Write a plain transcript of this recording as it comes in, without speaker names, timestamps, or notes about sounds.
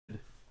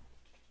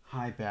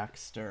Hi,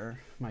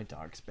 Baxter. My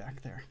dog's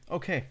back there.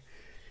 Okay,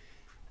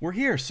 we're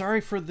here. Sorry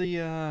for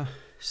the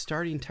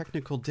starting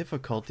technical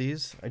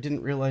difficulties. I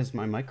didn't realize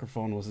my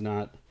microphone was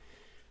not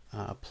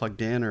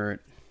plugged in, or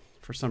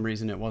for some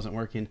reason it wasn't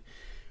working.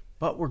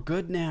 But we're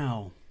good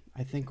now.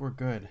 I think we're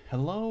good.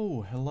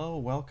 Hello, hello.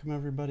 Welcome,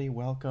 everybody.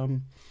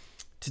 Welcome.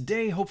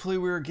 Today, hopefully,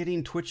 we're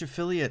getting Twitch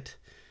affiliate.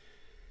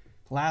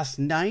 Last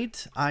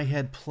night, I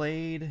had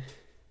played...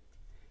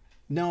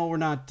 No, we're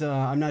not.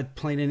 I'm not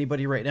playing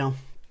anybody right now.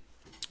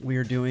 We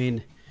are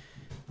doing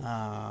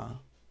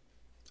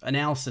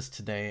analysis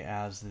today,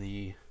 as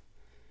the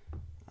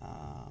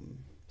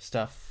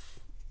stuff,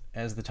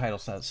 as the title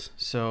says.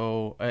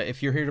 So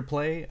if you're here to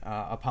play,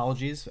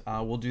 apologies.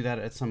 We'll do that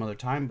at some other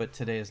time, but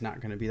today is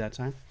not going to be that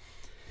time.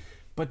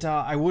 But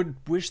I would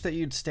wish that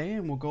you'd stay,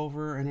 and we'll go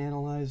over and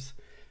analyze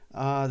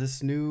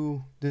this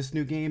new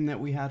game that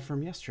we had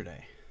from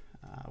yesterday,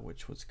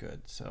 which was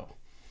good. So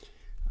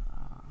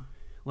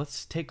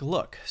let's take a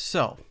look.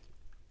 So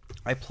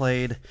I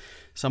played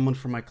someone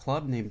from my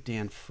club named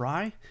Dan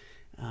Fry.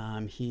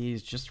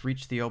 He's just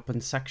reached the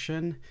open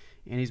section,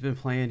 and he's been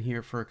playing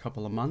here for a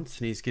couple of months,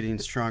 and he's getting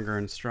stronger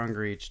and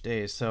stronger each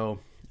day. So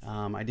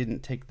I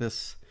didn't take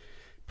this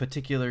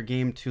particular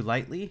game too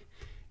lightly,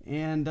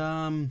 and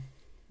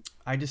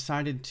I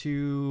decided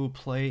to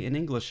play in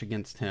English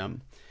against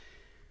him.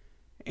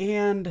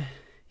 And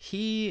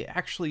he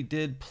actually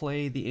did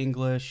play the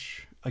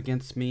English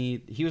against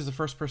me. He was the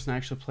first person I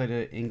actually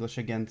played English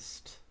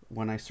against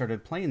when I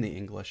started playing the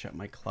English at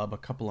my club a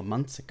couple of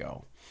months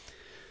ago.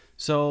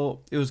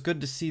 So it was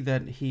good to see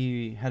that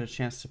he had a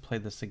chance to play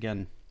this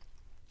again,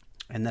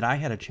 and that I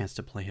had a chance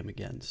to play him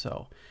again.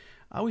 So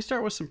we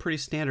start with some pretty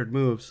standard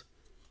moves.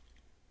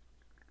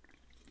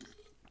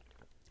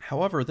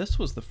 However, this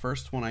was the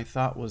first one I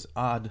thought was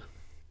odd,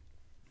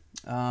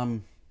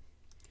 that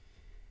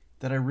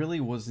I really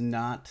was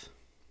not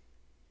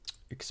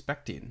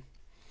expecting.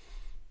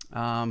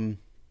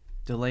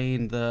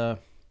 Delaying the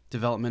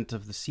development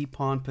of the C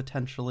pawn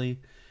potentially,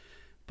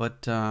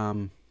 but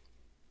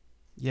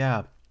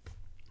yeah,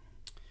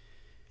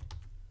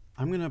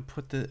 I'm gonna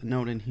put the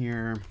note in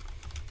here.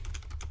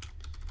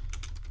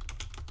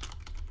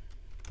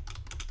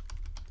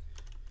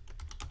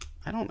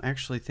 I don't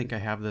actually think I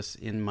have this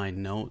in my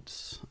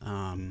notes,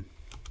 on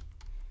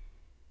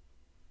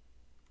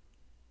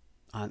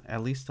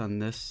at least on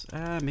this.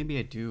 Maybe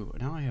I do.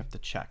 Now I have to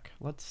check.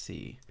 Let's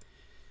see.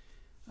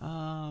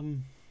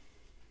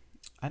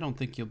 I don't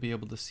think you'll be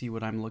able to see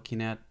what I'm looking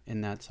at,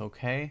 and that's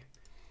okay.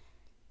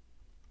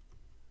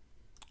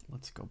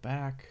 Let's go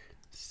back.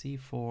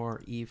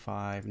 C4,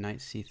 E5, knight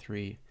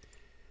C3.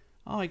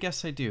 Oh, I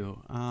guess I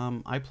do.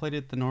 I played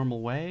it the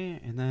normal way,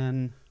 and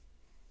then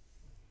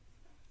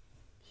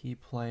he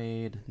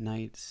played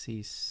knight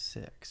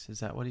C6. Is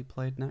that what he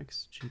played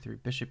next?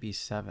 G3, bishop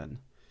E7.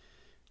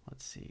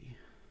 Let's see.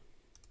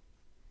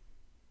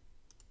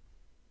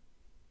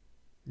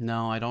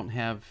 No, I don't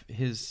have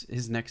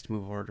his next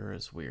move order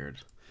is weird,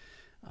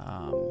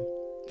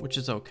 which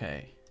is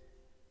okay.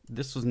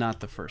 This was not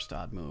the first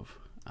odd move.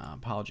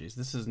 Apologies.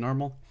 This is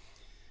normal.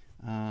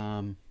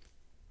 G3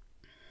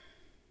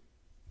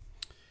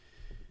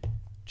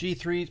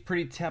 is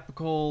pretty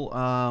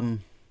typical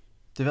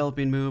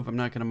developing move. I'm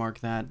not going to mark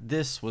that.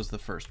 This was the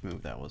first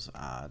move that was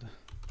odd.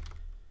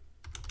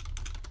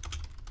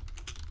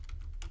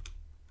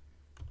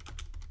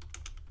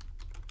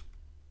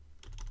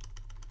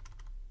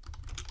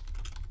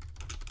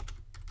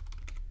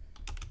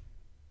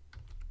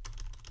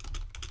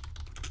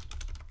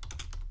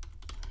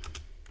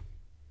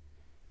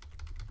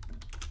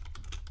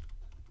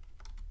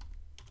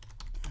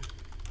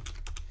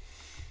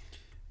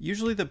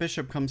 Usually the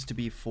bishop comes to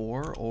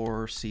b4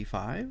 or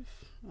c5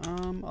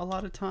 a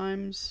lot of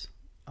times.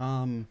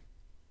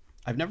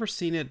 I've never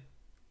seen it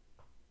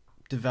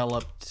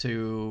develop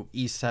to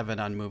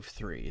e7 on move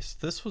 3. So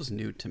this was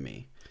new to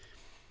me.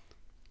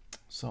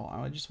 So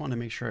I just want to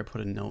make sure I put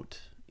a note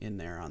in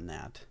there on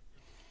that.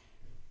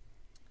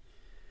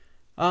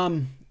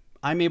 I'm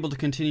able to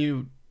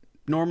continue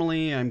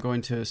normally. I'm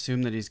going to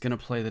assume that he's going to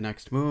play the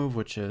next move,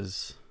 which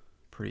is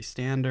pretty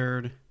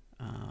standard.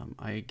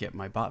 I get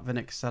my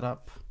Botvinnik set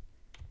up.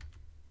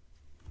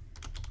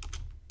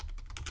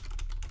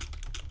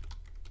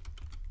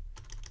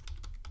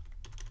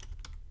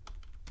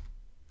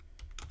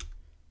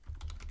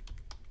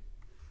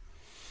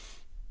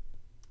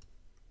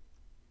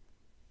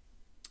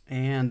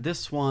 And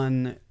this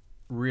one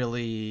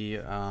really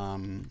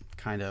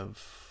kind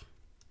of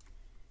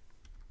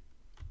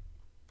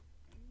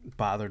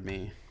bothered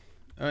me.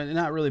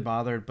 Not really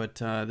bothered, but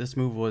this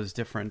move was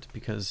different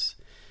because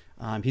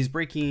he's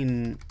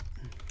breaking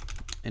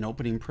an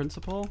opening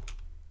principle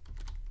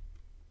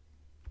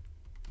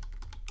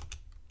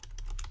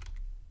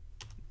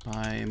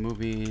by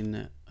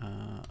moving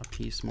a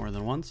piece more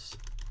than once.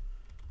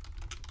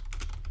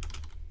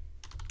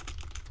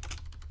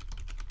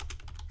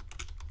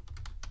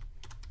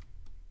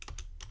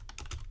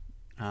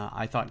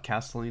 I thought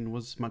castling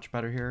was much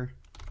better here.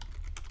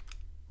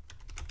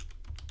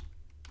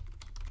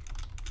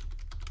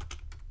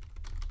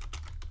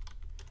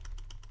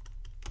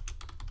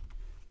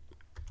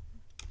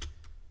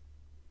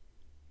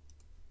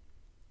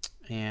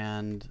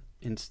 And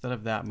instead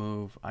of that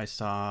move, I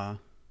saw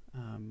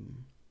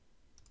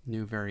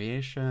new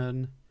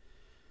variation,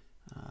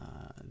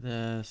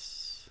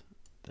 this,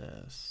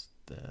 this,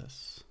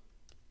 this,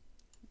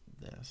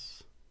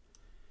 this,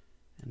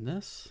 and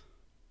this.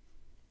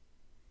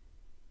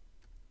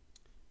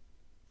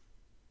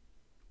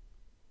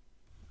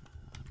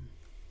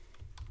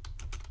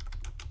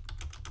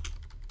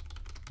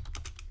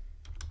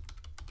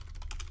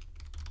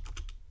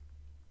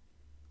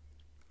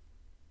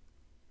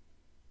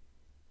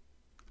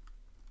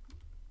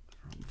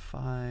 From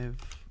 5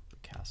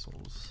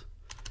 castles.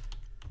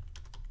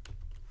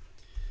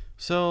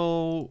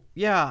 So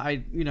yeah,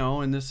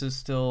 and this is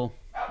still,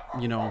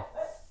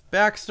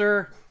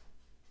 Baxter,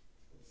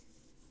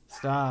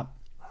 stop.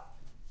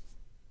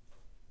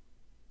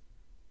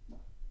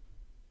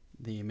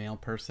 The male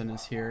person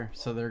is here,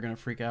 so they're gonna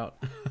freak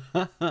out.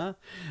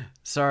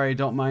 Sorry,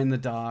 don't mind the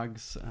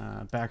dogs.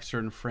 Baxter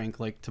and Frank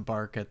like to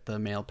bark at the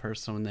male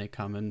person when they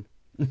come and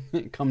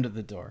come to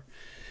the door.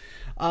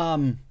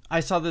 I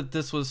saw that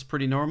this was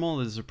pretty normal.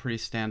 These are pretty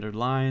standard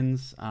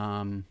lines.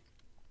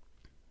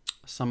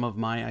 Some of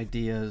my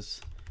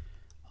ideas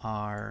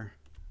are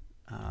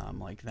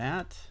like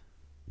that.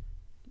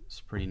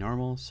 It's pretty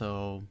normal.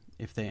 So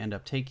if they end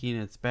up taking,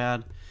 it's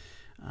bad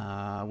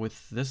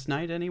with this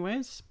knight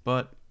anyways.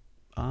 But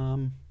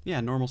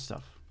yeah, normal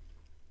stuff.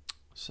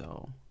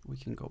 So we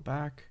can go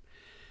back.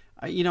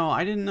 I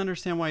didn't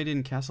understand why I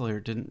didn't castle here.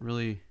 It didn't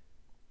really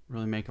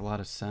make a lot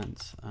of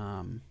sense.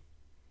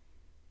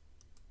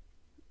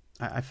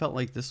 I felt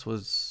like this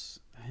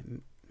was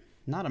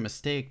not a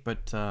mistake,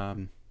 but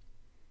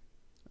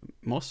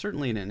most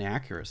certainly an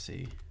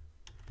inaccuracy.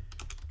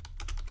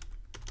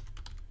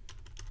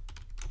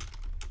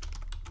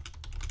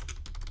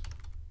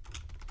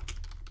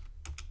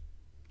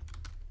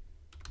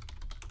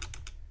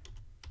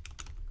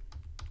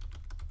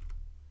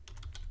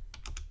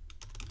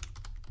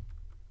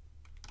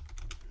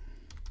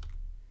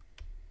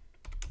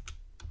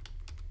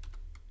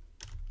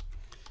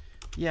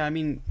 Yeah, I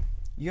mean,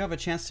 you have a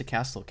chance to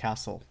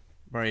castle,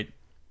 right?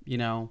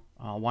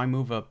 Why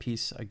move a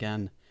piece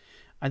again?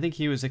 I think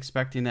he was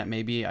expecting that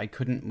maybe I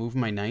couldn't move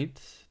my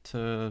knight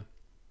to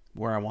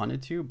where I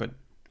wanted to, but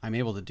I'm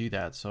able to do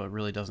that, so it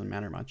really doesn't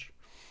matter much.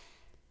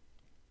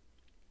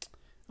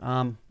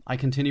 I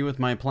continue with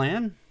my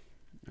plan.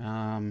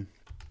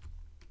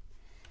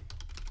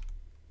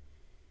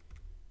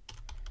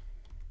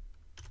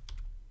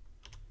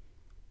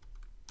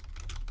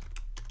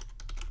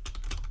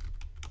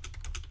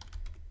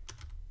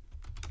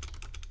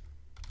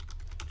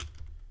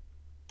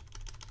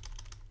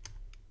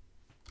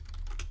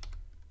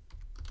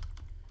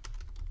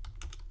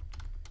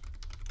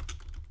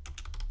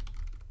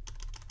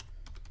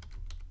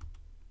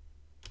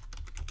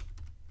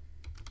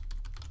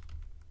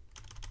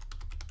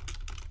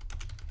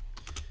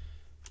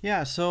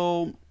 Yeah,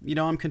 so,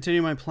 I'm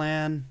continuing my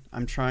plan.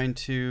 I'm trying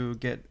to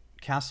get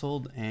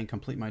castled and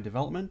complete my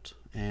development,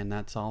 and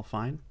that's all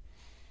fine.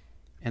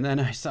 And then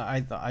I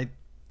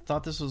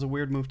thought this was a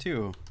weird move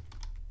too.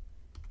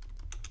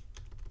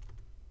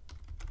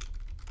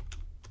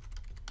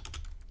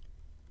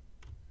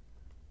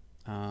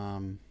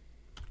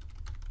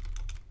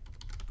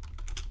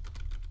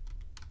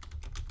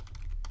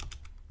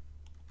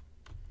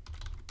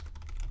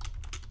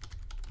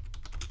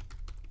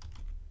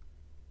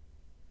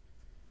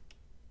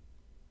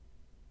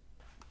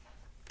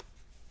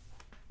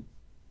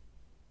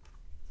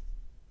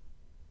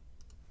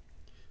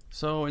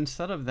 So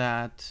instead of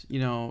that,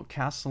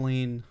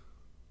 castling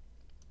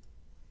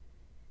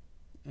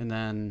and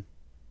then,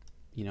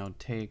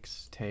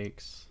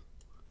 takes.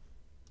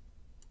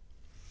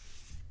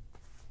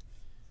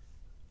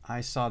 I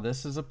saw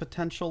this as a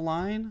potential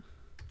line.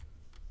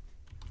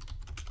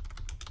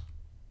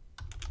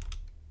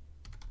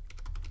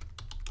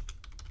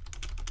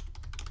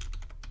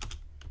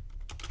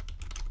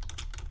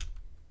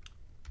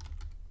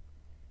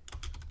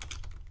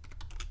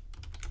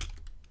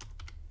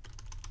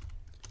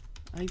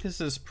 I think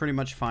this is pretty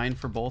much fine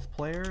for both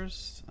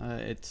players.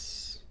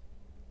 It's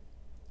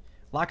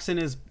locks in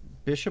his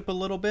bishop a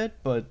little bit,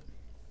 but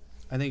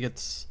I think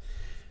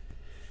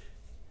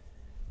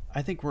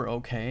we're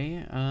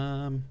okay.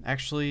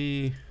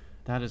 Actually,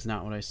 that is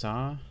not what I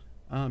saw.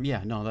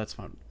 Yeah, no, that's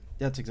fine.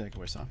 That's exactly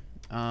what I saw.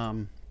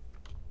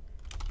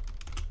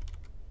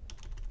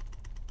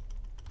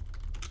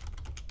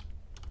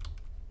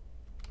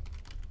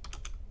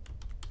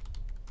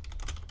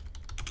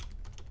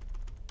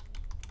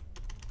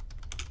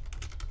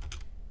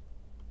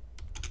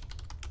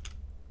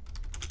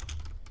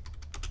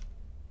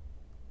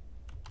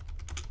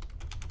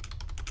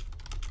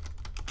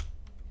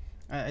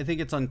 I think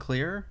it's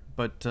unclear,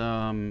 but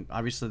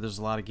obviously there's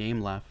a lot of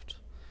game left.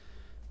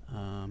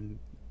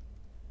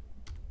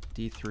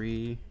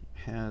 D3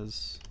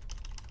 has...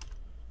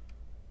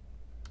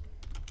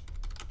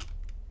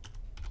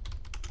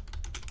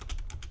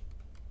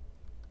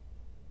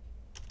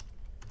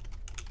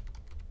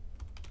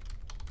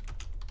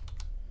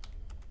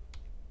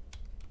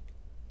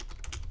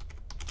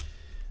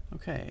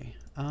 Okay,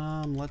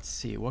 let's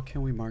see. What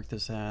can we mark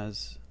this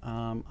as?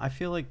 I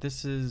feel like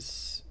this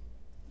is...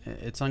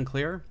 It's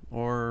unclear,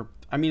 or...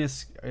 I mean,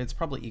 it's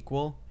probably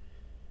equal.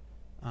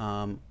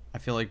 I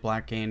feel like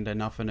black gained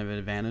enough of an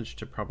advantage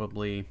to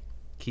probably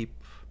keep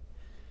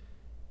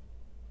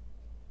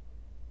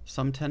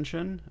some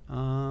tension.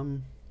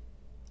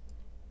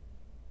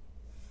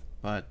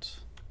 But...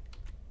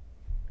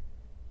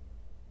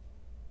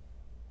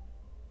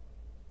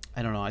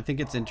 I don't know. I think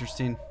it's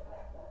interesting.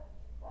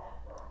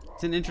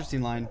 It's an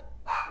interesting line.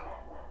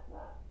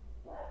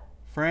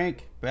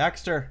 Frank,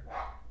 Baxter.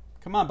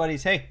 Come on,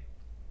 buddies. Hey.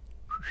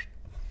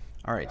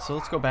 All right, so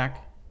let's go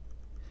back.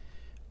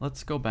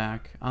 Let's go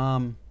back.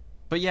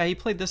 But yeah, he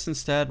played this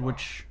instead,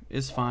 which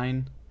is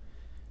fine.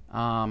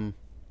 I'm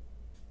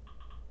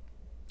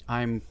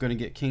going to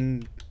get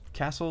king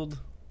castled,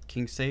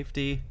 king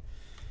safety.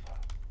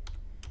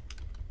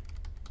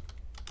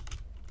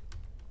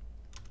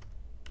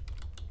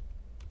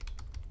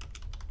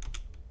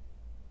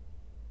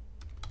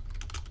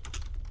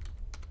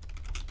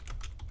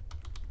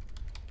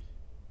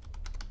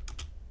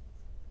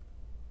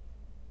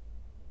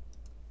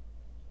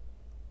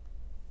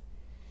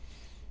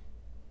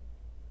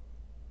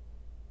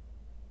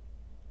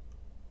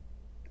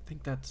 I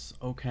think that's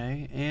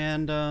okay.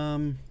 And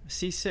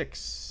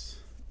c6.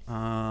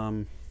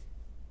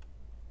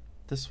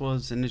 This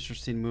was an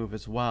interesting move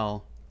as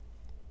well.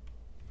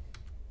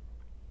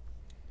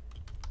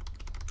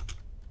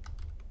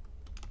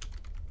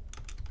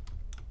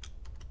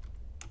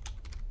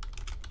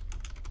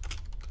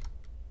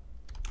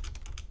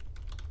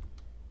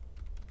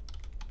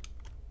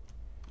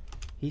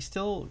 He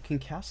still can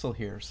castle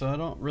here, so I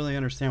don't really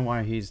understand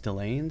why he's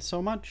delaying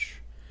so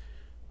much.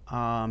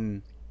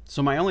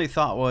 So my only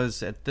thought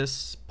was at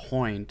this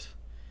point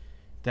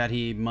that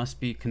he must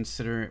be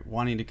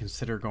wanting to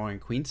consider going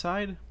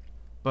queenside,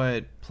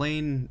 but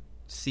playing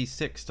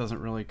c6 doesn't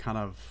really kind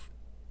of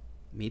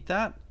meet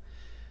that.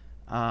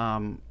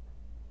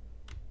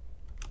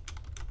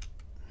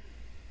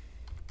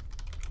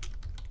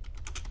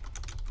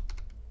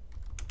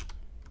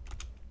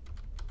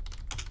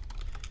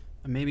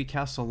 Maybe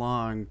castle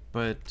long,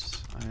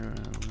 but I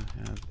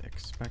have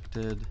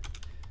expected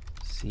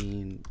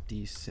seeing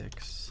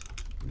d6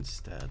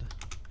 instead.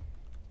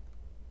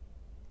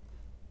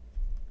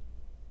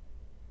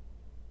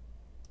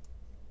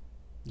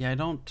 Yeah,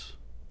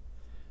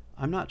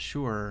 I'm not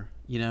sure,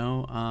 you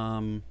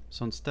know.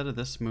 So instead of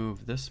this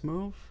move,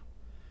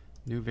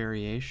 new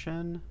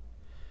variation,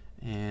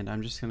 and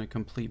I'm just gonna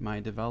complete my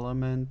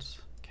development,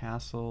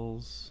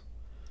 castles.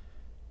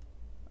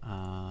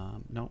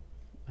 Nope,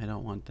 I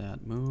don't want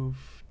that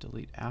move.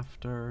 Delete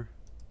after,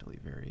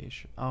 delete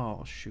variation.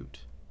 Oh shoot.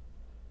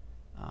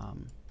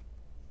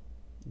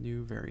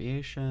 New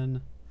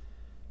variation,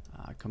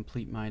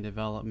 complete my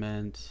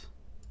development,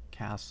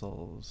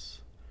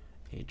 castles,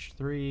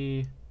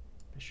 h3,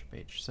 bishop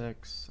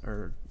h6,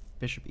 or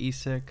bishop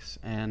e6,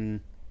 and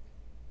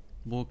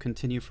we'll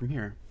continue from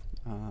here.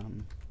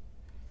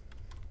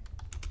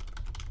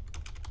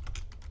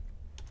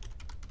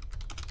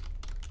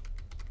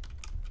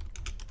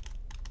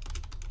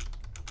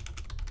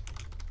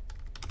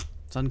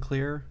 It's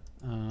unclear.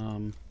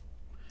 I'm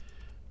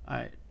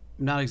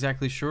not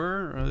exactly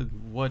sure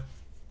what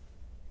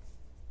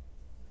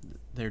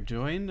they're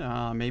doing.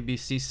 Maybe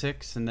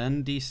c6 and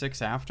then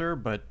d6 after,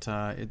 but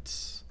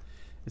it's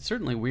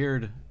certainly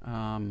weird.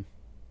 I'm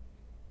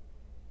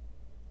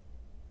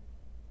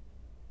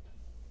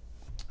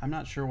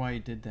not sure why he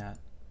did that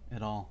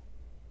at all.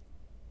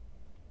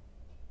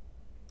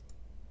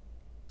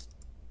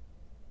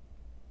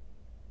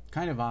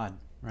 Kind of odd,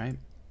 right?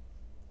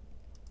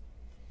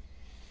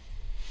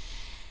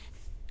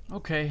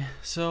 Okay,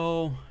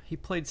 so he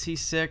played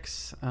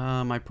c6.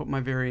 I put my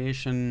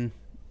variation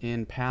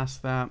in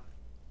past that.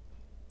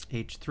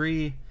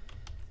 h3.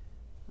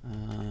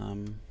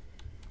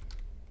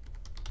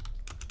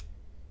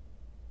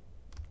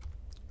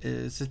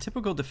 It's a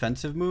typical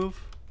defensive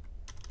move.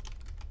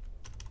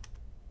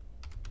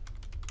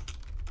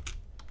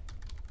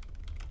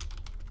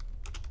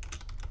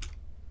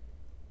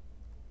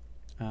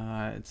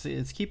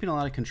 It's keeping a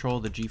lot of control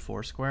of the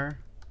g4 square.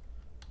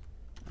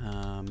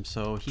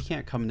 So he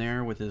can't come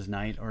there with his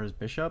knight or his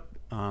bishop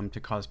to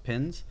cause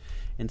pins.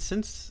 And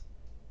since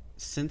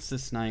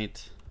this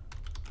knight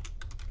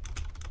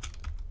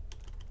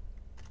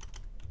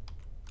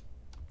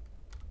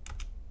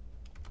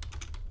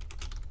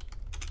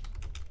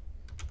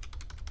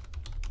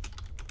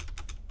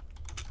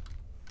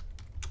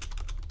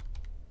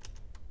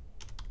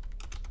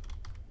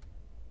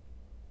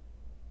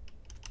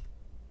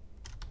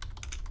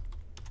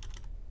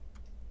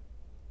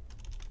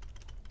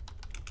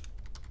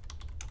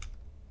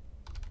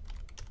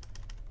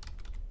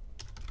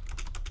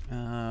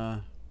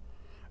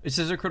this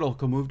is a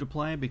critical move to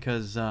play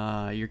because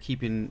you're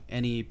keeping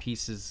any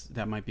pieces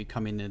that might be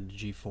coming into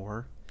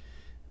g4.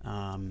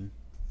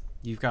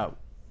 You've got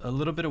a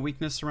little bit of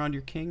weakness around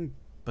your king,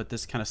 but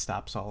this kind of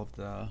stops all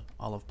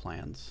of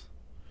plans.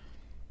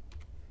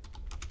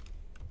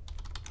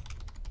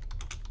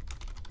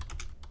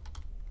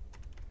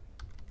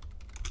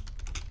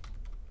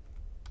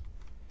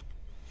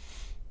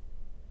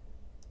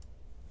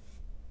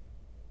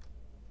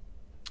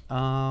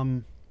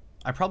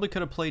 I probably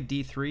could have played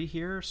d3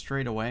 here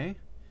straight away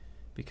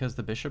because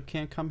the bishop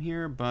can't come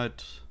here,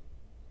 but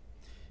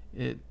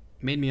it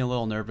made me a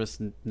little nervous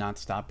not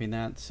stopping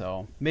that,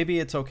 so maybe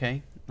it's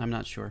okay. I'm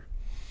not sure.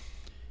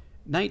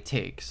 Knight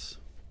takes.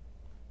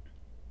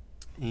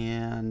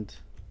 And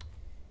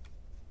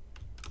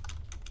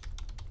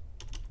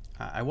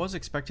I was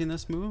expecting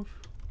this move.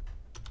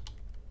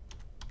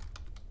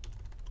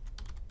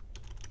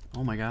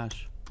 Oh my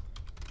gosh.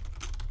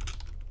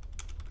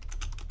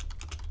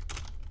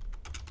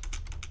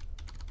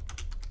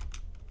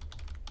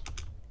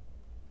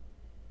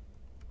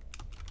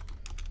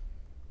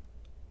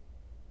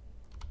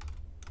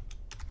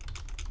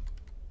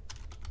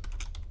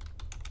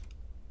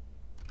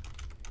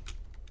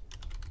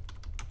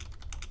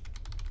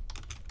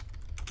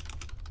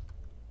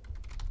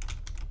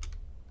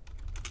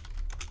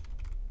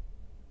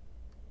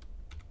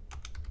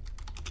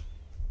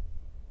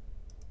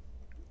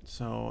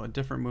 So a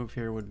different move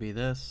here would be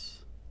this.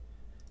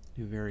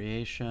 New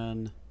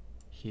variation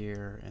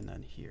here and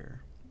then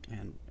here.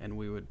 And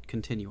we would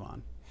continue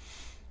on.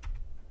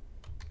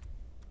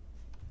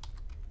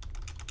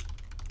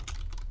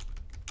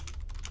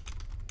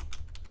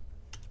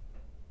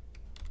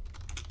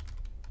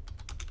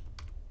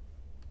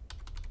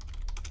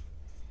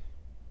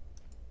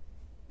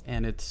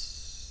 And it's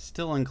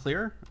still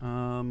unclear.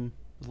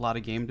 There's a lot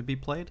of game to be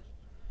played.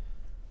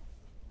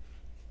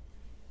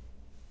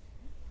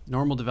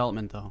 Normal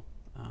development though.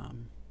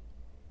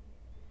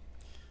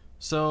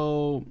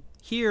 So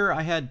here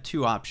I had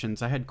two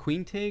options. I had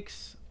queen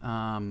takes,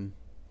 and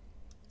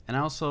I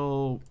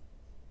also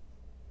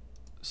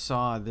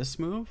saw this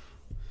move,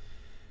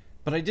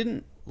 but I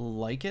didn't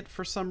like it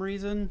for some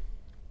reason.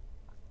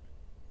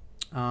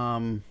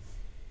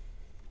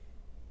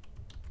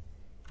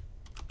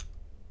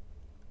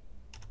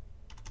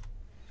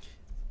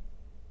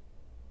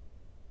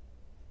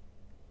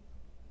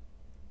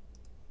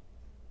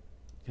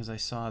 Because I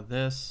saw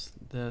this,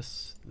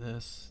 this,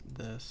 this,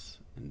 this,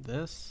 and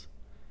this.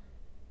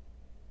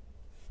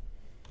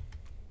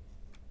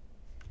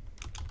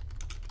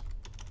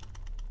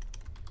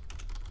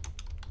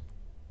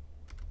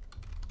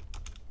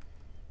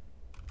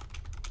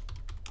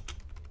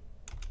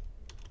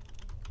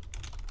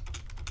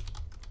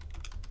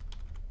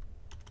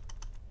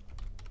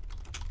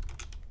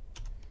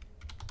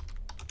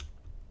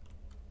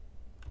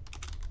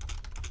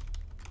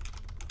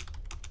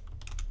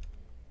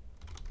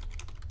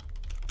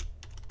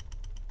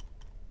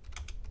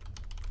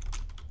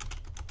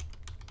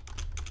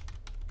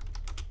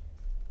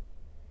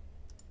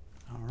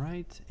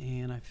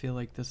 And I feel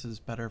like this is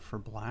better for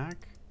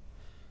black.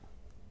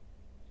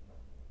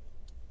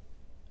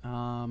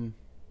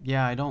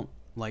 Yeah, I don't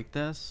like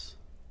this.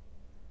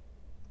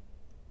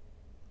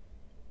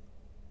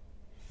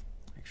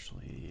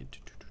 Actually,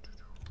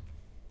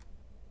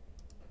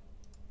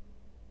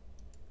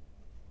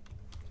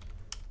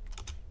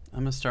 I'm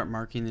gonna start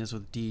marking these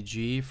with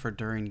DG for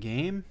during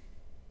game,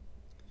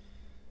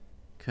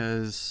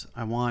 because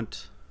I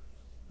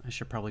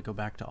should probably go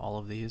back to all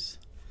of these.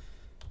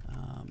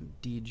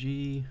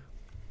 DG.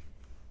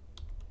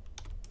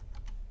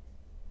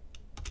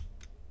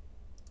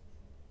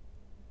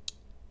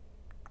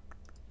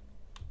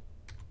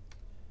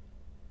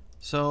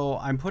 So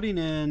I'm putting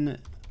in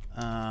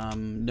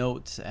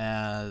notes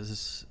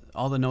as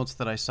all the notes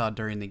that I saw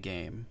during the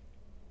game.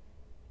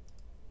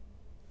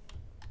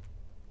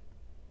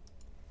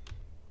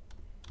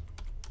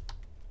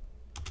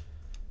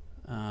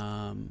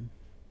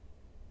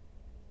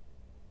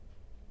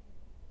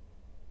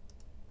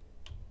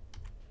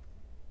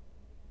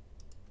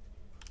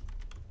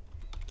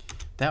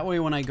 That way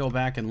when I go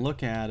back and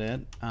look at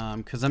it,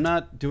 because I'm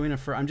not doing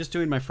I'm just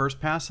doing my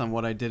first pass on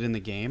what I did in the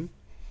game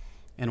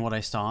and what I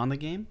saw in the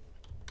game.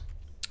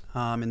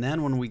 And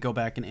then when we go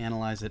back and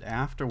analyze it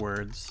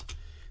afterwards,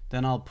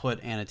 then I'll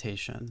put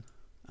annotation.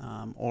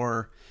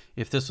 Or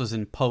if this was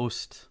in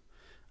post,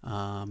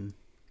 I'll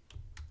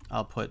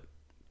put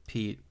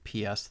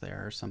PS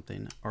there or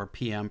something, or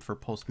PM for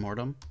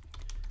post-mortem.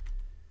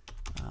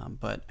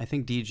 But I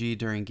think DG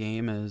during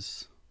game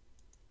is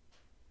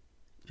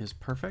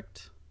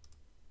perfect.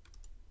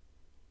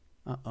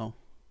 Uh-oh,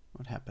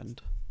 what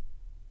happened?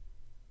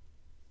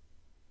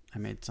 I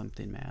made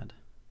something mad.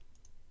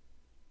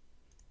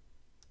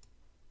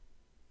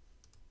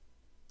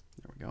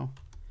 There we go.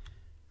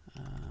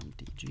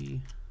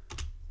 DG.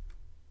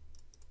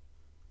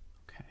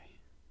 Okay.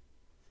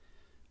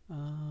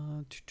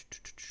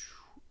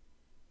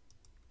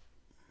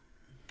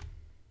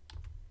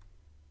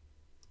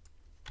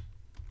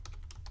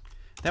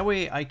 That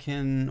way I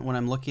can, when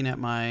I'm looking at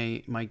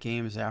my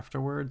games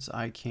afterwards,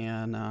 I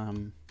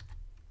can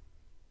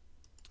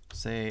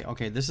say,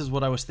 okay, this is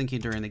what I was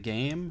thinking during the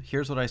game.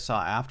 Here's what I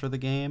saw after the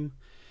game,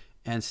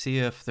 and see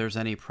if there's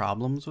any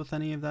problems with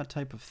any of that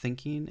type of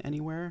thinking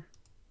anywhere.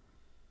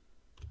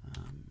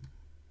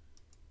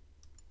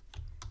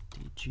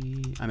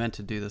 DG. I meant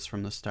to do this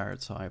from the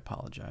start, so I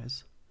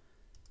apologize.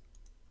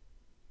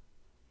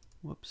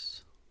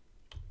 Whoops.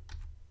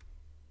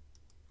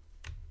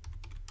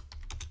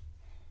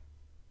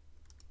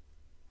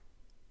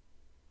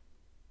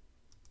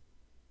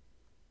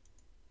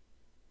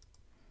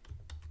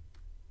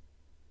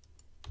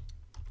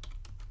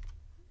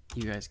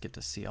 you guys get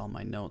to see all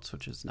my notes,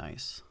 which is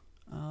nice.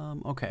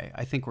 Okay,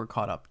 I think we're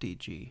caught up,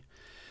 DG.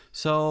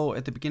 So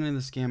at the beginning of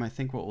this game, I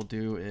think what we'll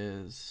do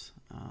is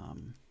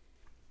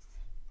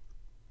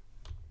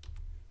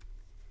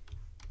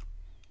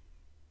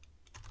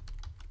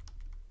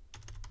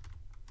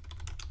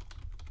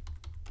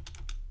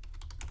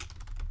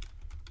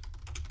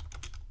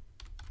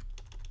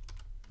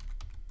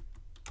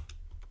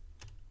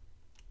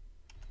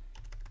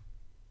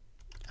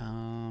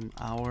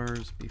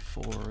hours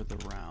before the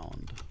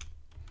round.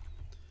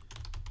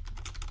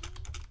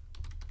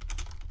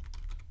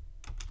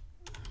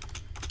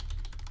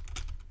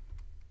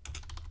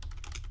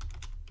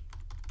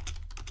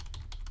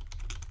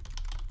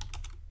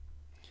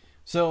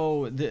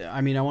 So,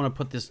 I mean, I want to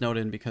put this note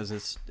in because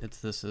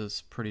this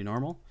is pretty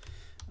normal.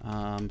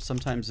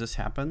 Sometimes this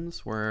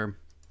happens where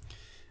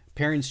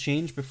pairings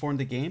change before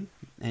the game,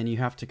 and you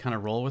have to kind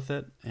of roll with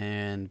it.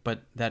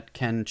 But that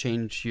can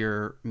change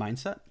your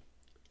mindset.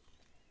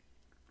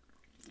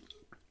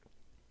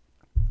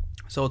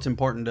 So it's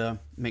important to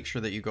make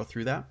sure that you go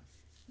through that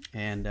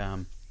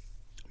and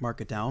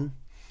mark it down.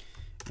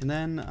 And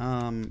then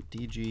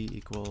DG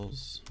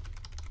equals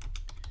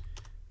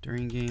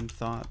during game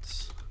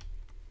thoughts.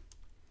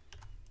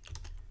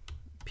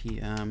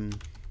 PM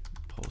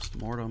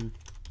post-mortem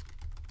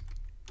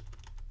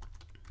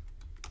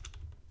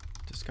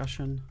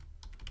discussion,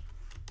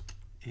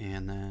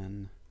 and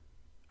then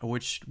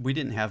which we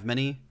didn't have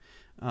many.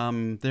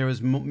 There was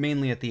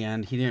mainly at the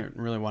end. He didn't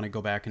really want to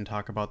go back and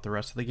talk about the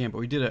rest of the game, but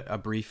we did a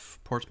brief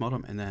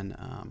post-mortem and then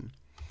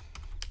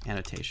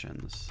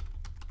annotations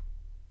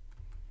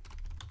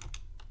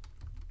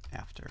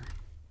after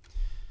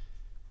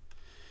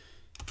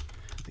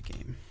the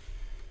game,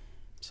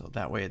 so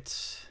that way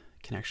it's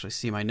can actually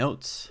see my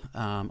notes.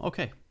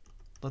 Okay,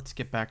 let's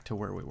get back to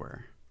where we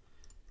were.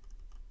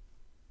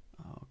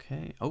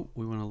 Okay, oh,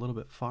 we went a little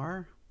bit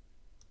far.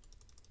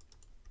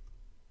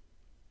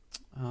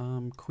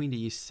 Queen to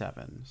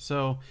e7.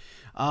 So,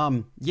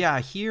 yeah,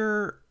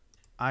 here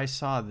I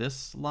saw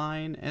this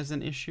line as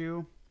an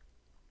issue,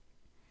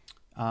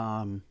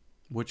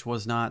 which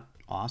was not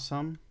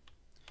awesome.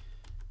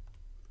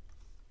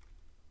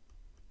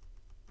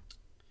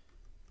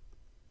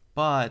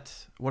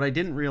 But what I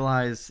didn't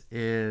realize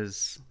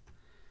is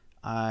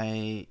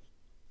I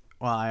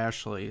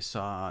actually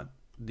saw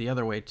the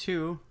other way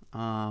too.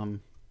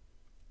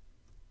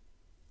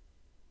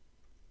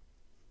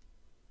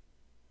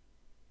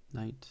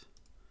 Knight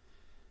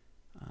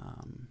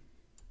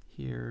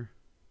here,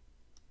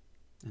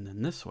 and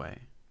then this way.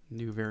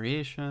 New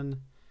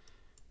variation,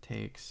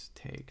 takes,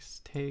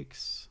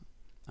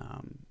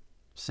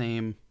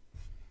 same.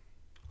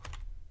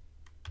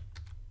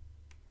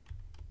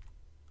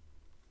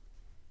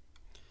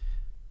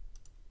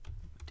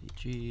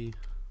 DG.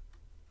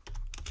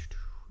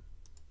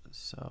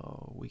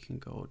 So we can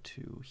go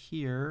to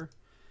here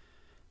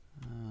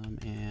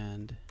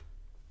and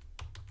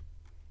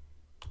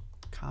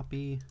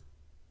copy.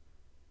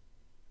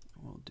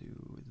 We'll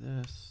do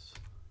this,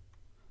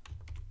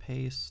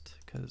 paste,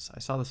 because I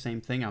saw the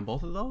same thing on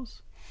both of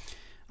those,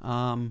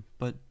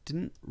 but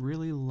didn't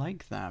really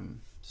like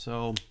them.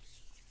 So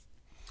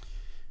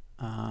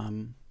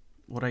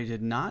what I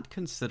did not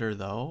consider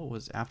though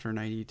was after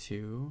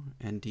 92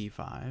 and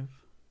D5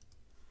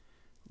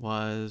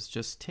 was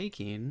just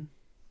taking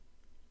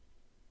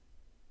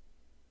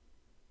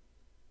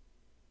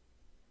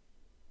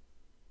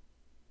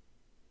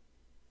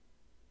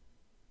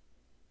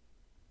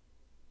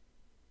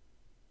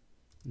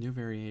new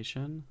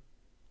variation,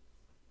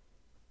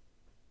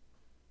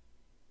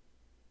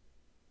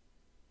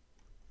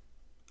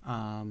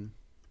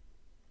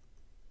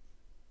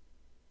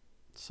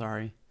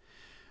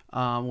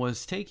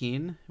 was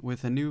taking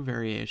with a new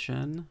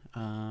variation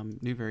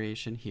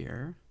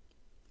here,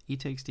 e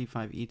takes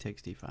d5, e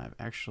takes d5.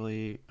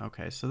 Actually,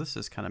 okay, so this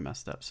is kind of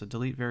messed up. So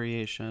delete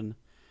variation.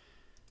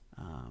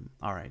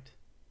 All right.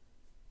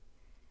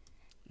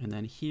 And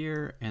then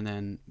here, and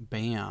then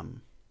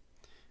bam.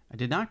 I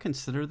did not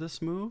consider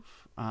this move.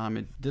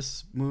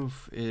 This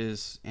move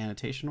is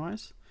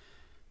annotation-wise.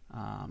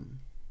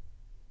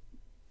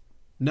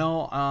 No,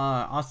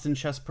 Austin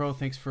Chess Pro,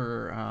 thanks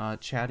for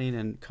chatting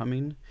and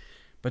coming.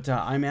 But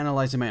I'm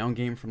analyzing my own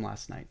game from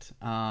last night.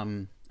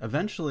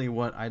 Eventually,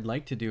 what I'd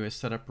like to do is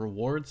set up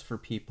rewards for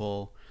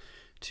people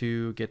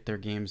to get their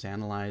games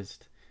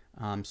analyzed,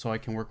 so I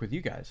can work with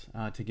you guys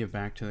to give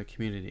back to the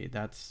community.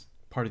 That's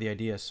part of the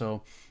idea.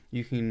 So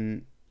you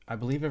can, I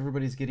believe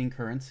everybody's getting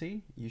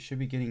currency. You should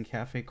be getting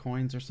cafe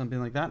coins or something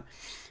like that.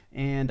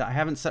 And I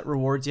haven't set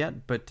rewards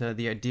yet, but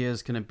the idea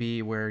is going to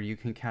be where you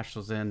can cash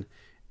those in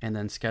and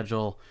then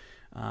schedule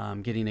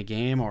getting a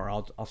game, or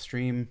I'll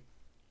stream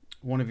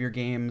one of your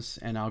games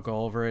and I'll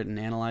go over it and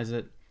analyze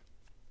it.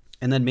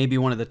 And then maybe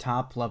one of the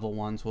top level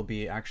ones will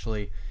be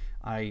actually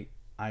I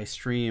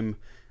stream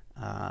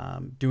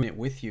doing it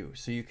with you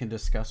so you can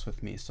discuss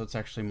with me. So it's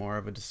actually more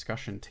of a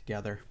discussion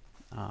together.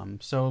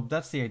 So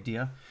that's the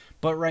idea.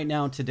 But right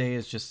now, today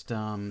is just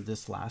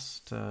this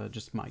last,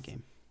 just my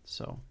game.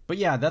 So, but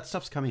yeah, that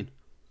stuff's coming.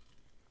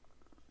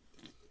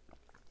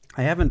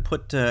 I haven't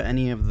put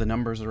any of the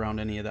numbers around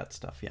any of that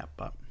stuff yet,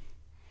 but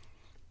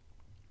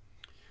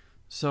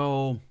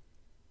so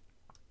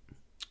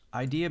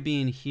idea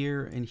being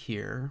here and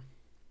here,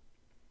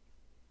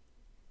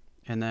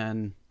 and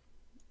then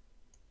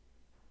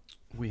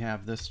we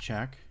have this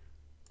check.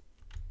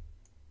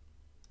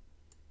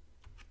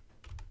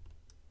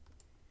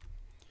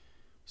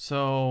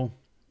 So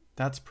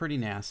that's pretty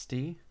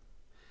nasty.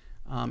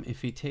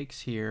 If he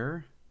takes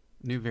here,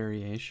 new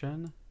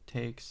variation,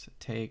 takes,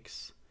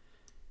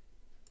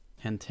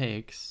 and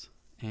takes,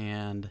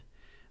 and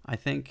I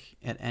think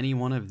at any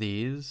one of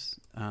these,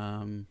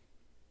 I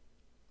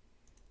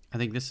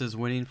think this is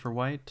winning for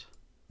white.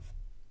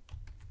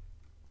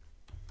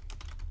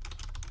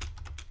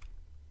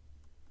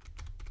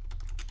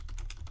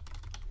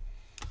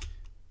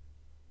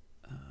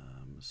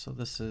 So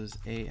this is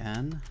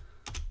AN.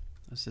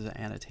 This is an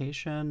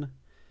annotation,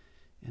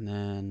 and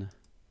then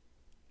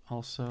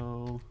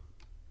also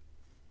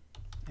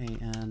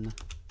AN.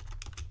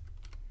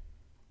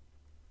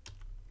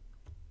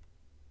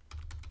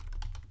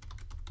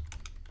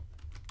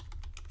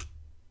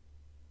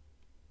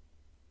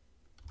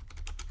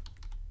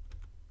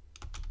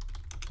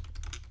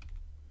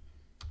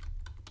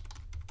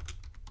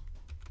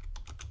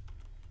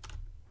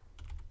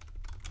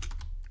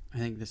 I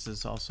think this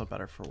is also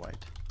better for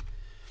white.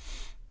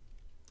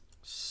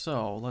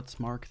 So let's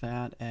mark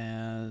that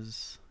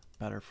as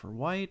better for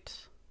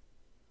white.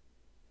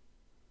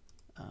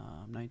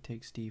 Knight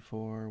takes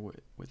d4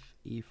 with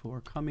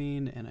e4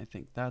 coming, and I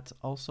think that's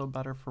also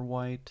better for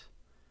white.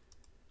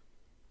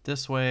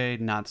 This way,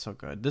 not so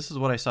good. This is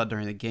what I saw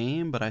during the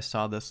game, but I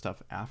saw this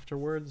stuff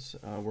afterwards,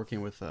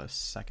 working with a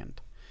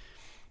second.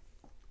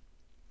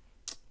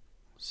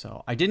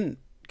 So I didn't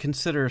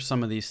consider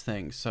some of these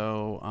things.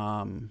 So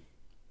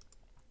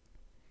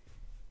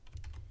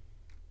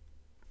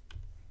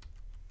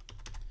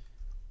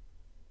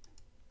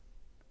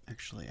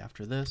actually,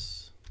 after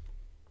this,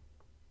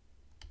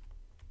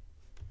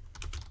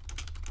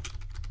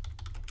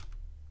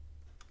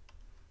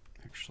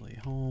 actually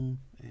home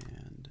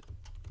and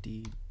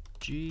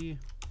DG.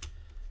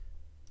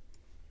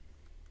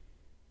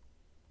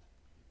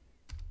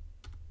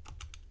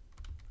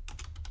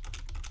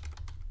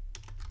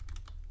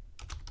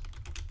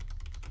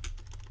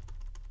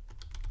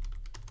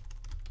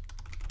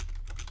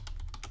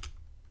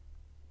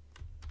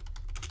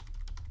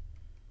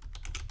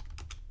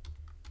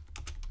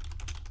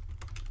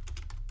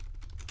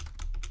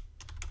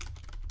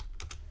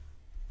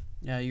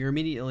 Yeah, you're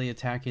immediately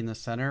attacking the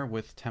center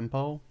with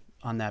tempo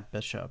on that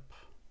bishop.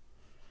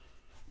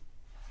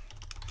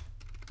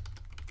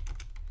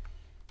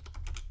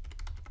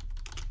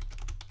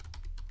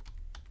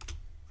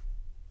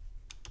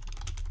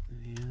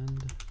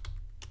 And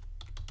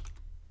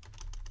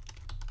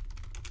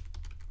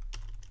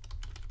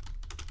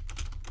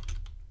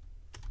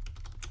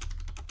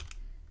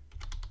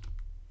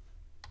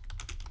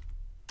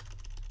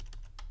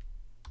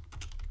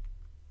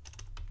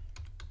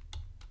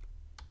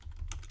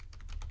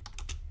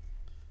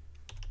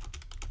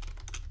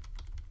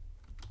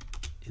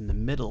in the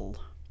middle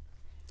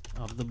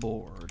of the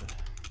board.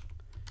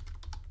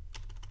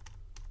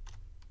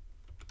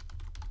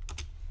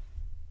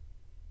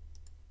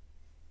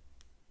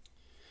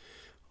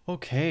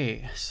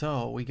 Okay,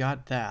 so we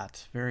got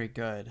that. Very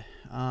good.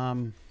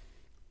 I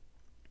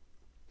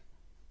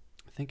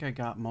think I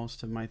got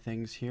most of my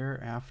things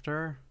here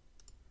after.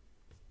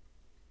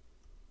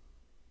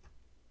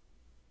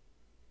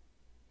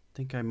 I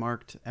think I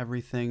marked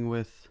everything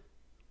with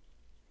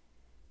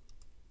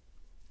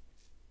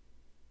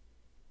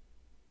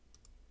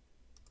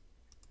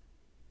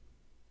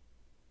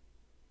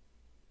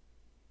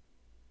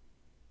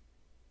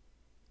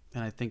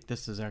and I think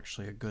this is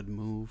actually a good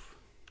move.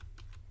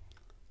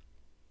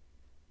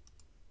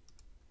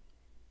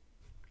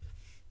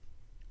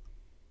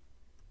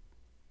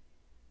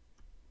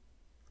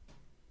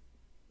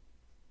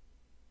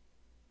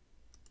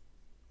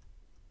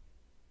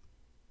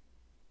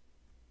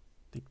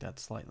 I think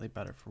that's slightly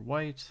better for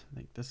white. I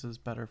think this is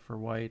better for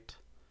white.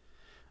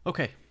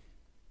 Okay.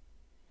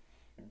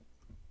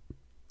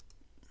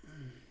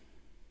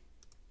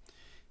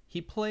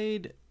 He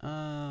played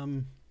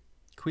queen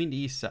to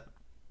e7.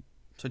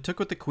 So I took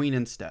with the queen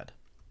instead.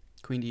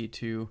 Queen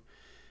to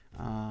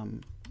e2.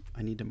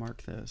 I need to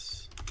mark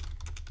this.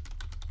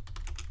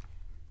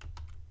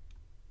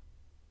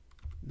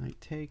 Knight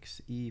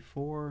takes e4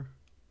 or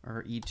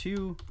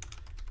e2.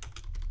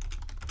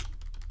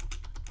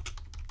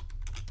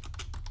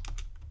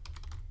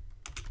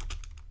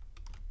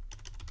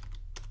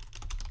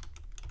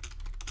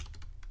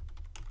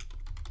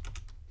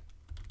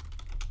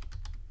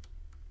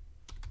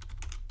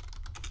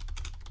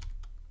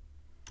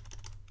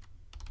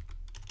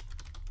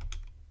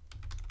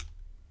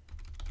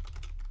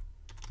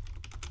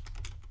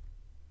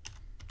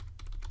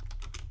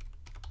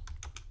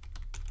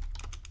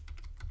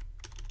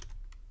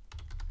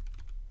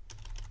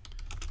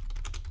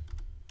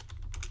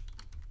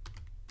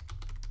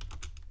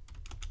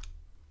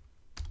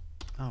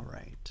 All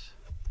right.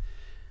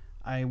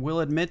 I will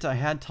admit I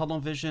had tunnel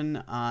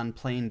vision on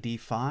playing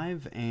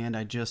d5, and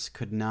I just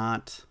could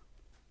not.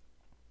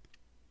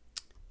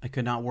 I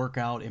could not work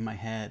out in my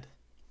head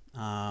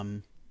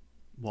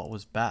what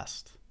was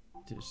best.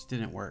 It just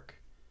didn't work.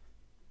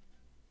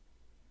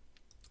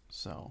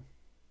 So,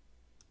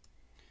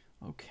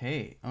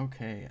 okay.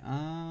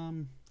 How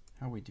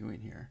are we doing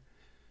here?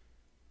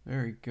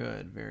 Very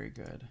good, very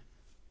good.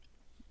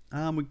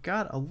 We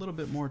got a little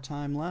bit more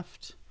time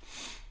left.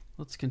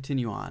 Let's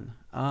continue on.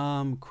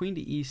 Queen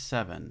to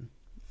e7.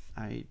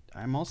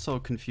 I'm also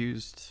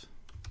confused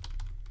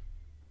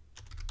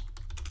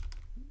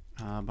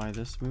by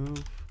this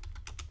move.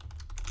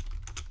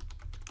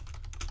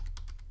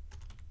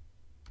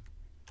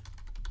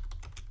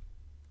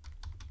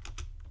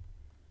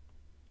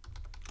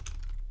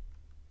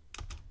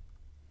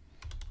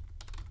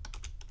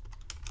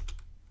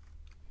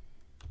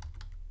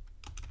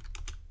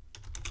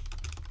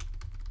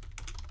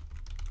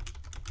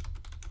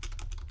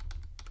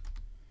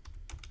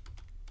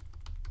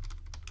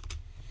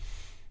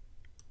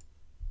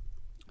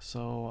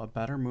 So a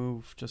better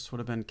move just would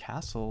have been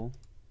castle.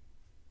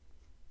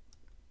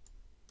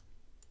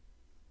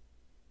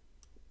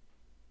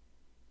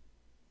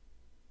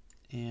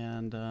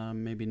 And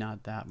maybe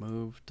not that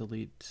move.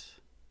 Delete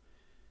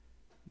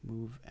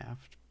move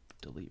after,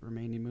 delete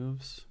remaining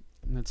moves.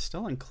 And it's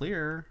still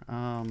unclear.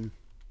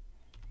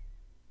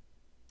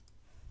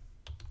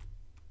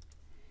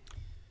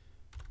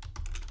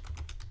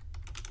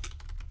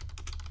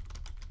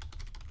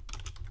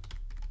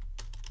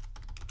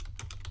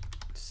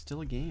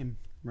 Still a game,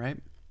 right?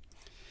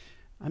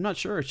 I'm not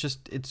sure.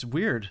 It's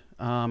weird.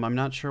 I'm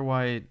not sure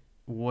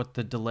what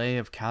the delay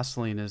of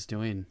castling is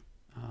doing.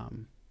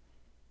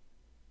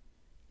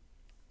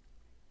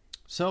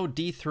 So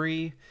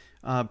d3,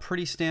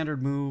 pretty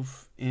standard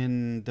move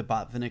in the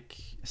Botvinnik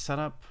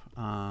setup.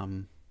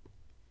 And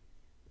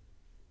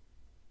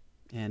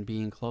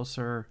being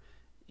closer,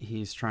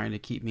 he's trying to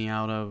keep me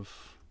out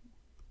of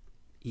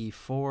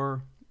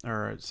e4,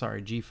 or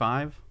sorry,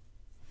 g5.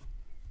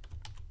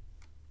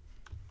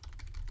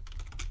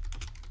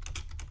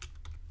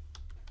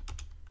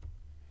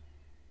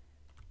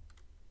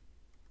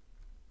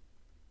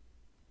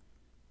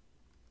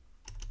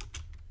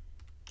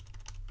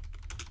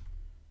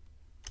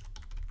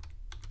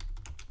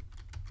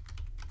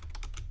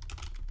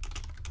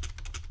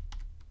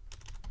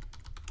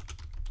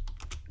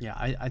 Yeah,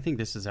 I think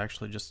this is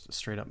actually just a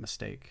straight up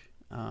mistake.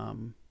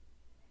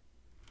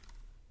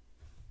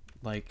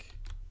 Like,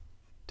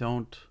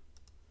 don't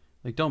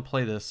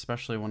play this,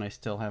 especially when I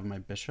still have my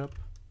bishop.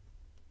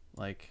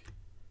 Like,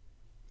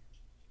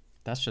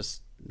 that's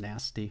just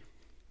nasty.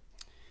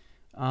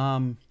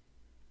 I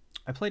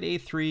played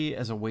a3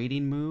 as a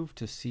waiting move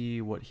to see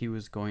what he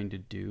was going to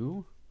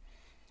do,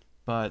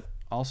 but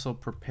also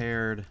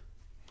prepared.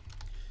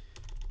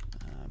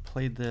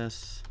 Played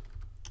this.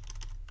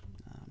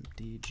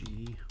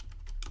 DG.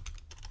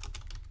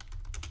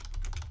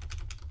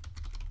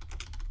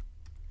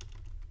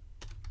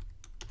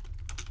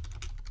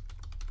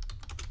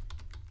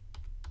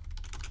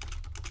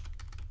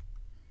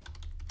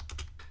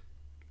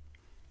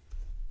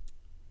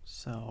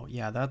 So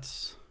yeah,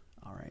 that's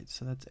all right.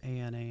 So that's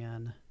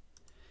AN.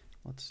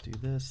 Let's do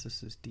this.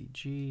 This is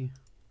DG.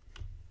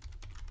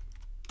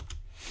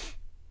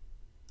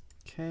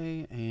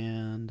 Okay,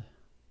 and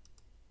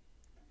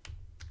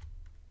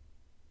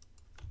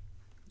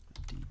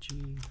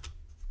DG.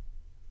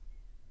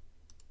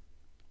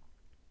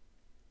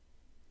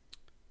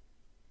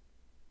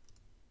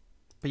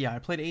 But yeah, I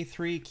played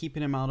a3,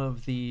 keeping him out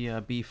of the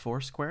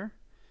b4 square.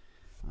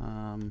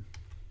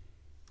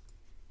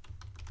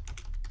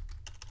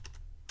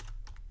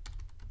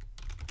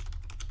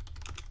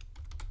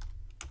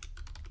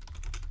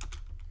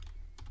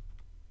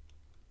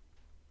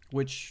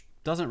 Which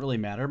doesn't really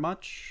matter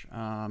much.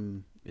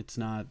 It's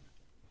not.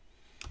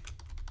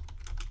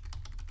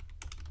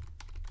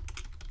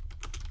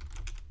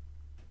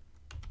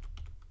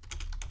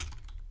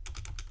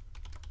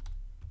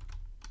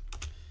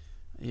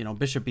 You know,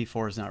 bishop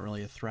b4 is not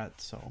really a threat,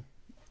 so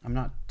I'm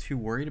not too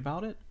worried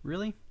about it,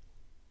 really. You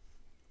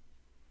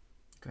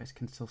guys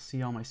can still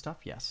see all my stuff?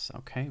 Yes.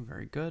 Okay,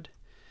 very good.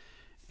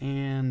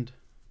 And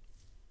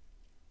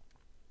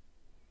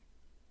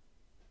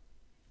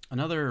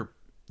another,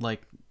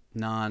 like,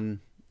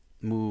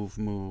 non-move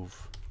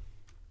move.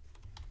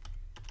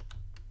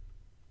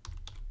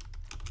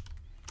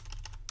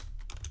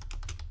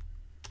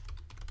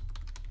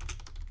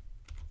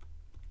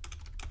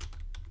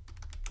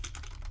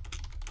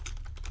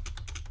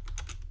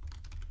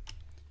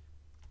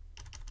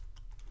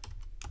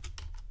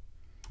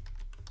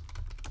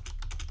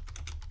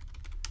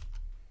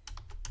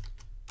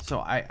 So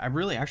I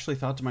really actually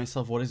thought to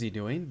myself, what is he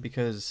doing?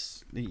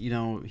 Because, you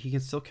know, he can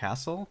still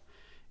castle,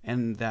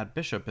 and that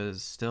bishop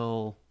is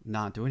still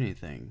not doing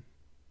anything.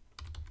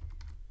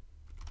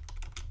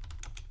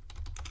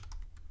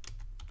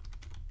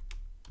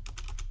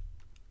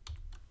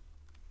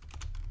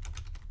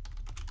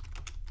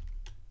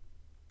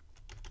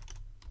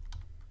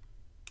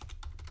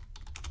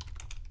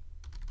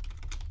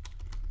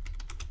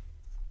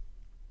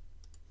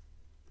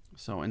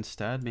 So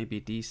instead, maybe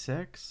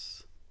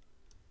d6.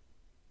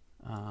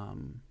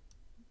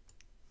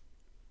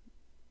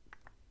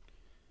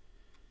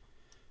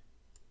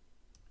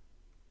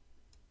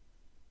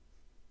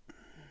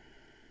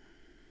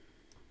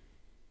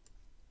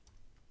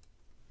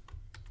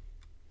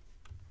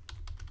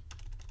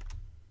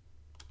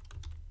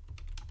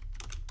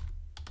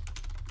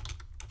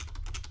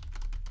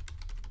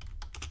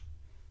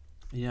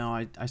 You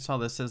know, I saw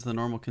this as the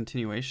normal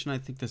continuation. I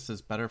think this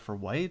is better for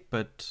white,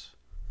 but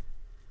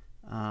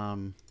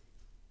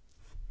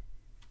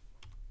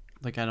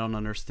like I don't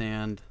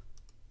understand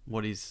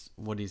what he's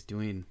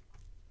doing.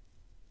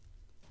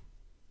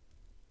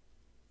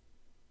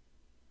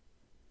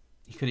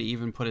 He could have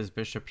even put his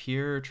bishop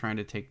here, trying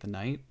to take the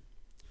knight.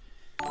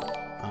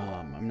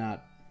 I'm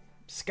not.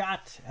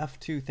 Scott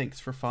F2, thanks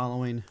for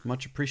following,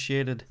 much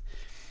appreciated.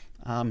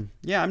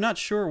 Yeah, I'm not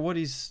sure what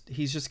he's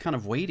just kind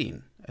of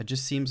waiting. It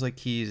just seems like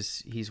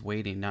he's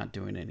waiting, not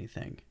doing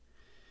anything.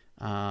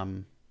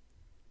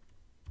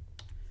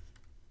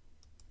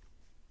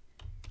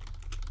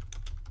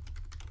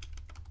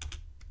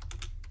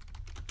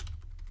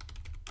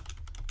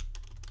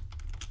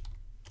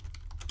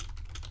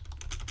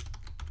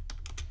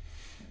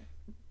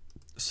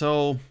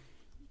 So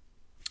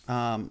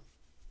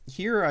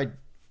here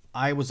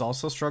I was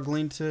also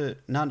struggling to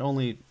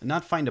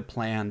not find a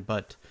plan,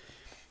 but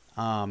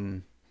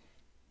I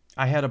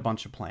had a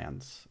bunch of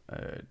plans.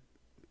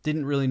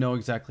 Didn't really know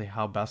exactly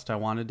how best I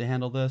wanted to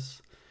handle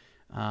this.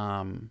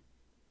 One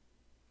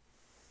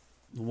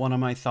of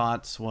my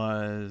thoughts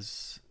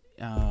was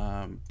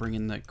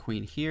bringing the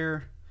queen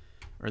here,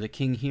 or the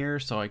king here,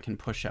 so I can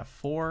push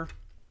f4.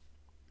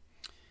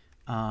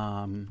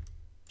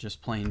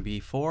 Just playing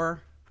b4.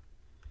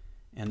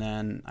 And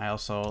then I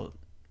also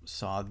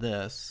saw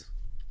this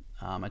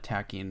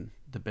attacking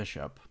the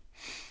bishop.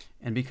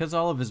 And because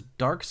all of his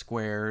dark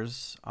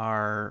squares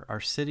are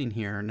sitting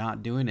here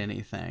not doing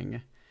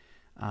anything,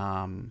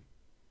 I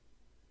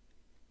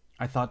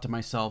thought to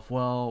myself,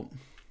 well,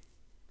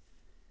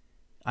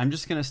 I'm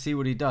just going to see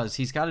what he does.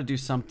 He's got to do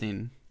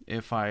something.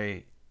 If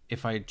I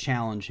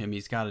challenge him,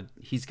 he's got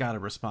to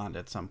respond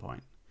at some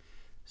point.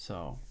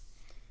 So,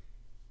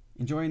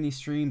 enjoying these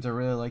streams. I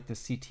really like the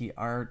CT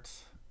art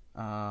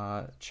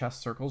chess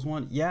circles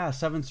one. Yeah,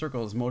 7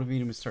 circles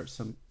motivated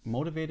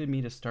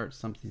me to start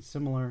something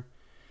similar.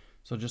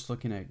 So just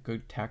looking at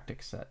good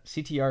tactic set.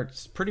 CT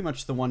Art's pretty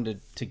much the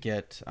one to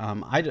get.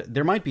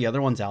 There might be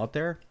other ones out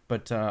there,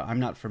 but I'm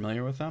not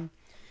familiar with them.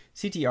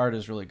 CT Art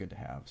is really good to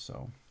have.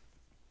 So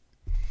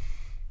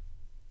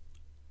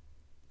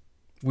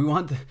we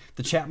want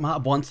the chat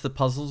mob wants the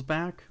puzzles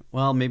back.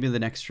 Well, maybe the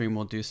next stream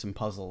we'll do some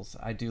puzzles.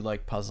 I do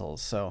like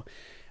puzzles. So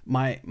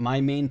my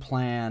main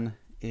plan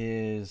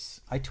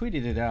is, I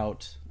tweeted it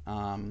out,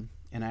 and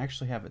I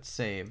actually have it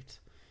saved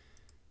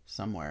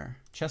somewhere.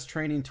 Chess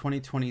Training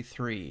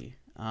 2023.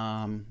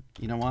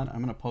 You know what? I'm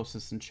going to post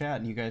this in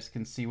chat and you guys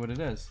can see what it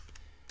is.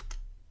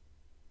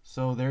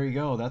 So there you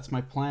go. That's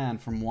my plan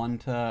from 1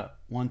 to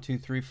 1, 2,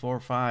 3, 4,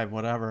 5,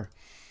 whatever.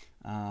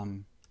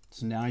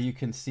 So now you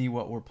can see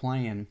what we're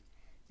playing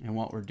and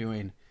what we're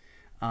doing.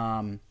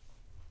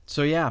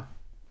 So yeah,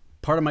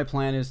 part of my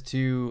plan is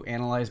to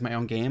analyze my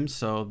own games.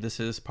 So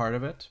this is part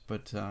of it,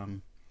 but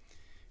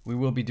we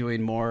will be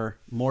doing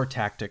more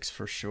tactics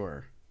for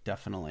sure.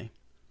 Definitely.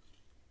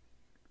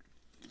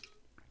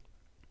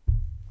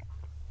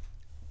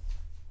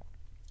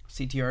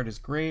 CT Art is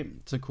great.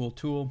 It's a cool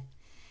tool.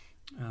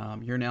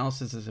 Your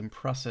analysis is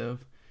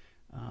impressive.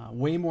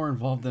 Way more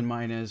involved than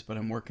mine is, but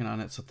I'm working on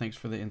it. So thanks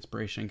for the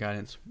inspiration and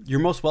guidance. You're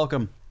most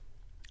welcome.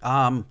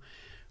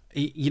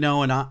 You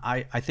know, and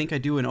I think I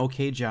do an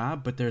okay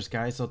job, but there's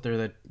guys out there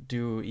that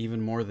do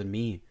even more than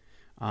me.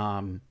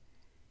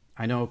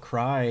 I know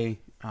Cry,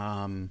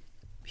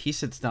 he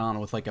sits down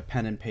with like a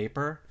pen and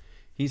paper.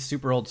 He's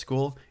super old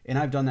school. And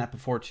I've done that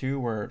before too,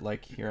 where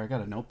like, here, I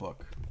got a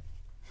notebook.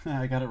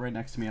 I got it right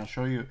next to me. I'll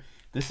show you.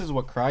 This is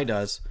what Cry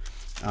does.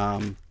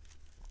 Let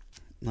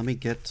me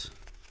get...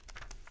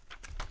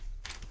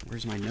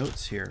 Where's my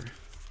notes here?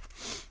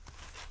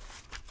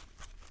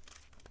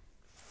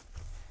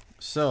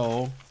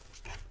 So,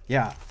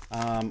 yeah.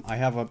 I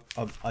have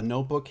a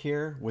notebook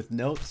here with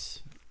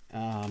notes.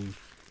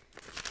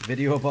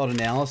 Video about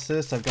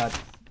analysis. I've got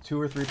 2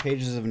 or 3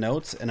 pages of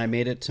notes, and I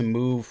made it to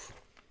move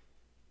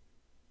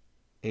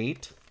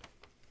 8.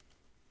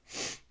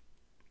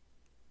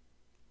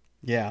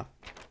 Yeah,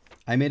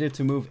 I made it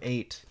to move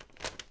 8,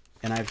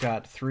 and I've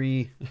got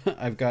 3.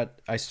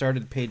 I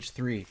started page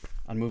 3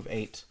 on move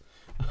 8.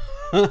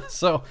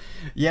 So,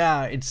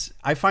 yeah,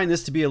 I find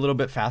this to be a little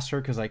bit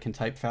faster because I can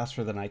type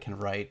faster than I can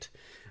write.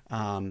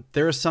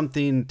 There is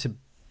something to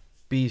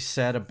be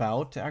said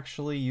about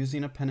actually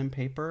using a pen and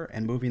paper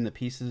and moving the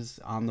pieces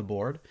on the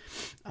board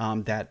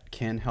that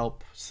can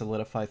help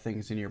solidify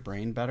things in your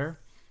brain better.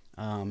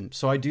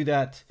 So I do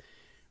that.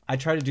 I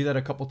try to do that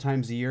a couple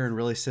times a year and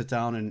really sit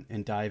down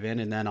and dive in,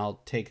 and then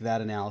I'll take that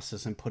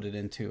analysis and put it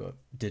into a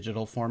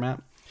digital format,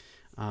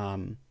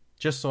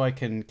 just so I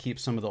can keep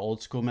some of the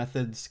old school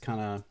methods kind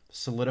of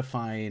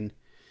solidifying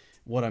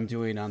what I'm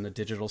doing on the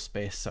digital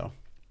space. So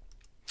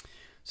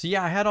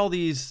yeah, I had all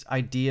these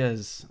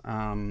ideas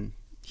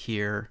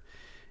here,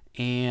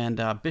 and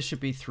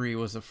bishop e3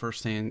 was the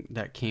first thing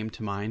that came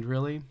to mind,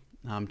 really.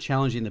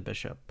 Challenging the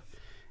bishop.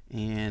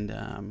 And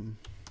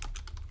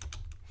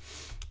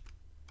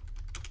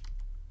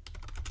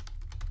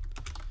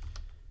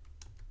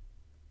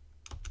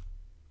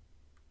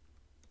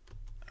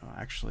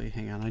actually,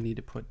 hang on, I need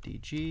to put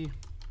DG.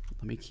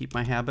 Let me keep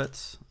my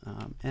habits.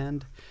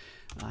 And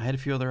I had a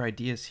few other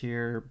ideas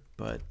here,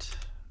 but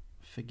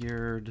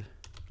figured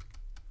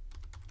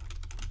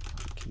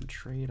I can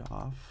trade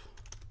off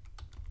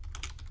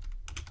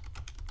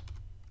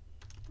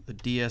the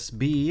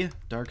DSB,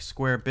 dark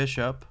square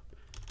bishop.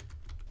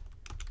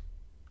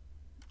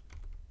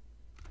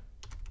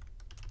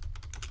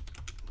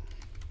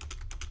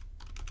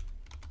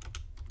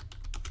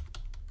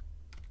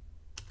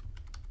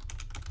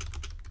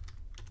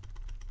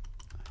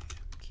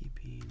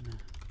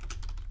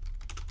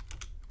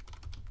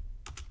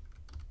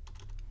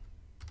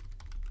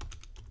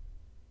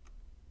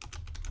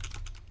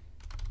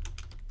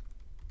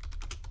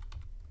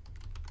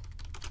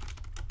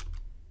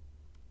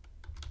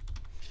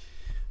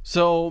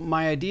 So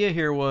my idea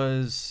here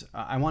was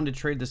I wanted to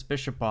trade this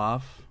bishop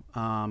off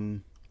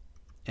and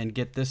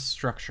get this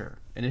structure.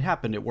 And it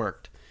happened, it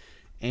worked.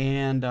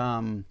 And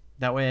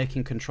that way I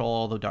can control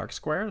all the dark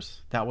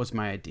squares. That was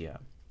my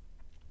idea.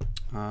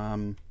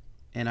 And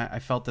I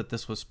felt that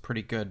this was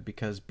pretty good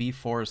because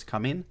b4 is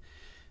coming.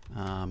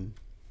 My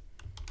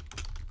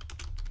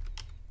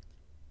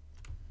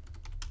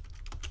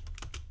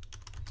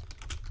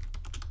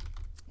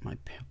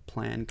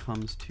plan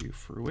comes to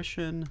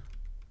fruition.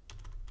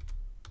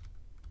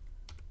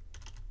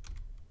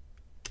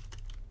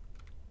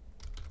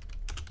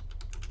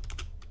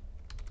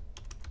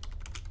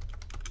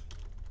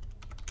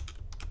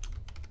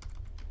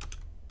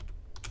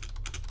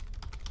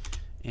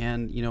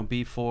 And, you know,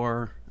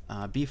 b4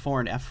 and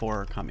f4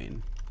 are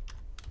coming.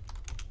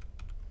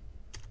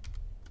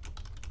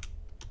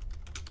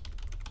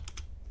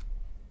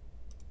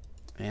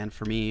 And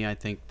for me, I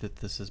think that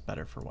this is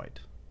better for white.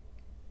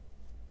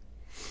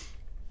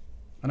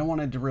 I don't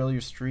want to derail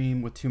your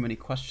stream with too many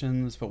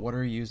questions, but what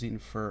are you using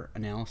for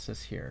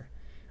analysis here?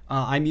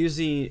 I'm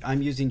using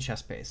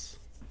ChessBase.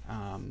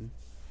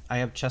 I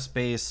have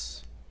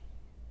ChessBase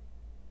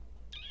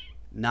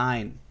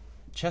 9.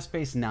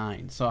 ChessBase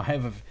 9. So I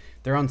have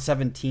they're on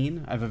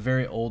 17. I have a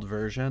very old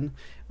version.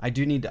 I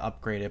do need to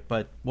upgrade it,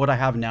 but what I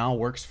have now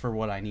works for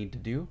what I need to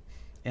do.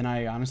 And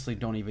I honestly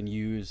don't even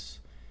use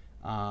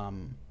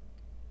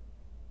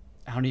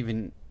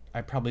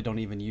I probably don't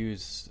even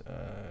use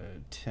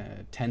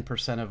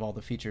 10% of all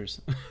the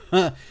features.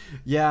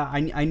 Yeah,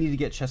 I need to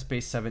get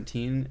ChessBase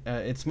 17.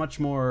 It's much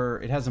more,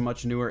 it has a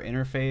much newer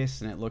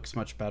interface and it looks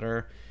much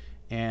better.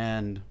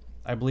 And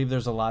I believe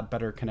there's a lot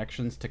better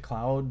connections to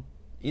cloud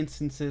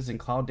instances and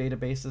cloud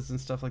databases and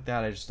stuff like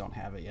that. I just don't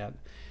have it yet.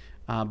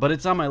 But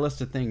it's on my list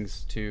of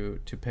things to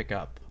pick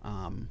up.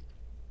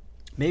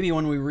 Maybe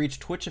when we reach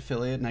Twitch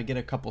affiliate and I get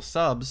a couple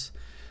subs,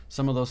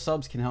 some of those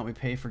subs can help me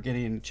pay for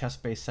getting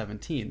ChessBase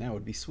 17. That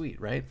would be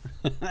sweet, right?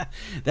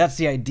 That's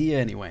the idea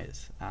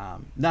anyways.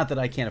 Not that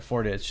I can't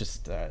afford it. It's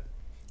just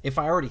if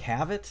I already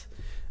have it,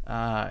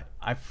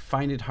 I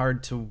find it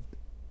hard to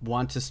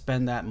want to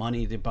spend that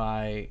money to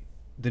buy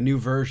the new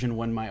version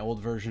when my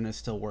old version is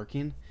still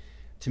working.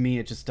 To me,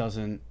 it just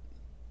doesn't,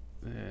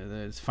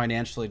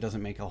 financially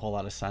doesn't make a whole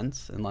lot of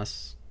sense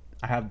unless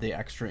I have the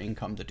extra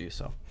income to do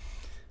so.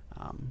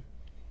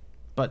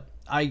 But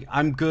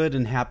I'm good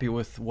and happy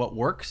with what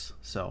works.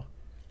 So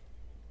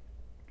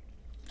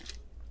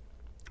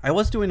I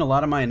was doing a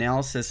lot of my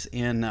analysis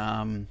in,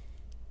 I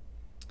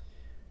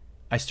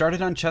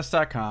started on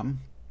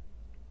chess.com,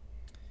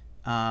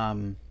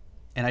 and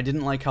I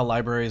didn't like how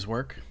libraries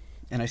work,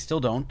 and I still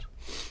don't.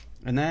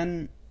 And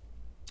then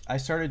I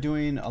started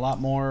doing a lot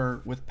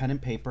more with pen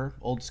and paper,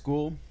 old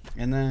school.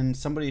 And then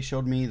somebody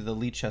showed me the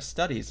Lead Chess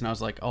Studies, and I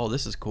was like, oh,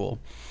 this is cool.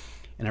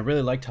 And I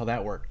really liked how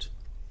that worked.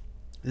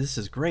 This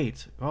is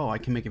great. Oh, I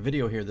can make a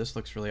video here. This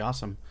looks really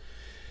awesome.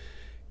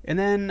 And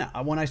then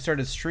when I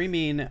started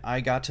streaming,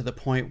 I got to the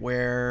point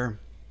where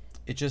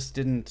it just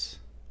didn't,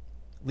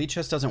 Lead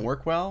Chess doesn't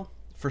work well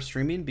for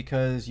streaming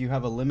because you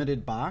have a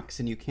limited box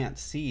and you can't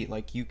see,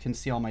 like you can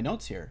see all my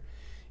notes here.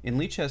 In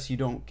Lead Chess, you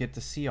don't get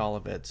to see all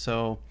of it.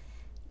 So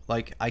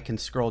like I can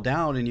scroll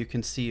down and you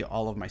can see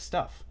all of my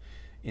stuff.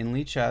 In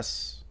Lead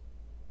Chess,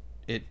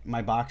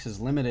 my box is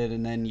limited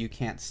and then you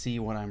can't see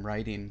what I'm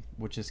writing,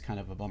 which is kind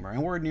of a bummer.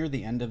 And we're near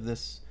the end of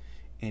this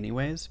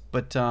anyways.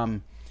 But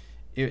and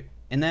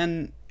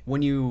then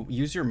when you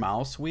use your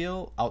mouse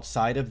wheel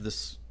outside of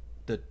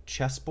the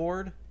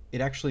chessboard,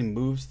 it actually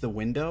moves the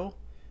window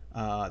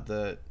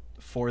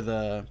for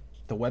the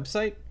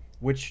website,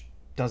 which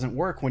doesn't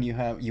work when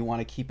you want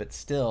to keep it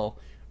still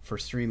for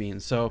streaming.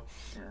 So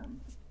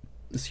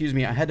excuse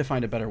me, I had to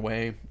find a better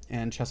way,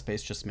 and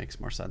ChessBase just makes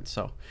more sense.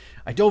 So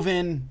I dove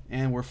in,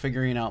 and we're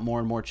figuring out more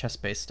and more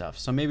ChessBase stuff.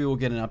 So maybe we'll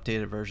get an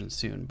updated version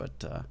soon.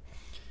 But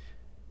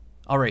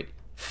all right,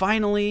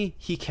 finally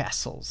he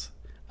castles.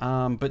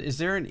 But is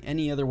there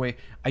any other way?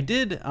 I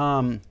did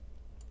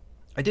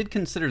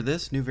consider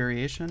this new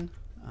variation,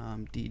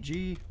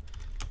 DG.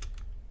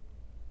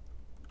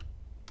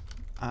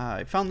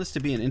 I found this to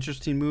be an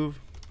interesting move,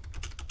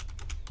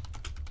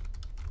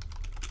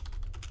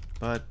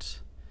 but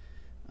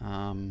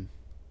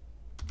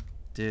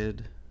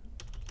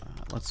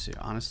let's see,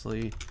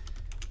 honestly,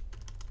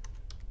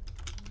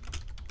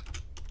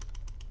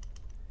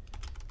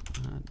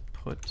 not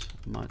put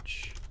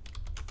much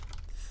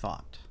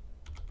thought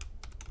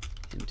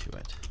into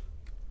it.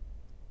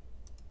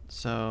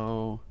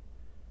 So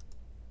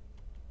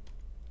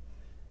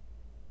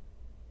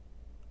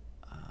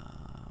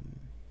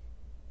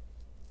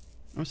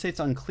I'm gonna say it's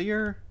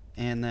unclear,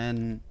 and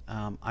then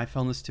I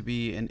found this to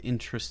be an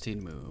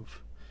interesting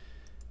move.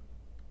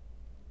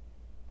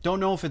 Don't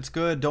know if it's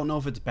good, don't know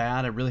if it's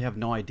bad. I really have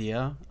no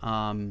idea.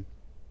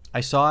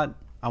 I saw it.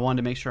 I wanted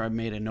to make sure I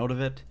made a note of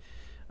it.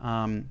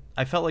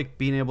 I felt like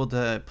being able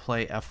to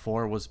play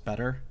f4 was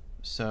better,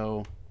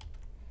 so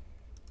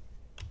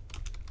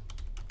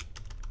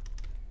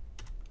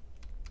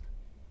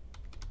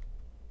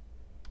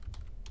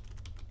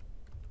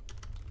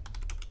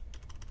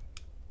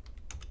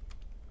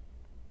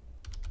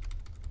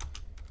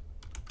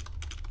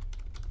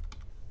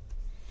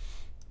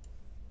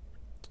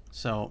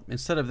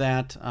instead of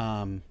that,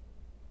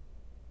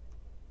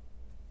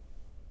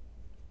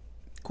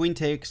 queen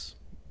takes,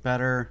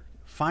 better.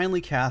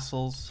 Finally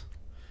castles.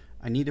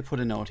 I need to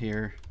put a note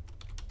here.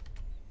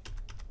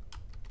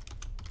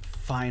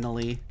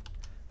 Finally.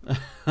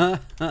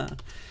 I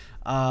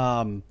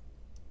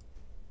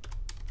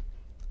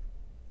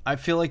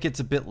feel like it's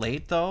a bit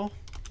late though.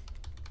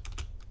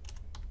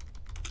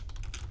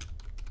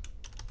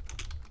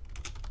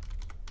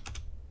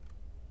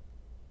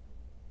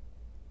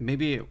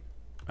 Maybe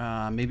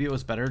it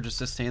was better just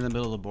to stay in the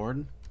middle of the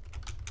board.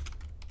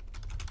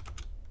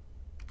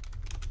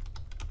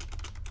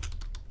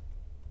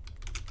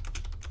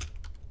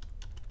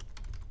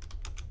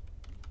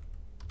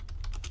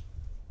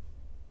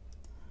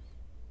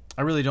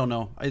 I really don't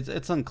know.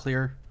 It's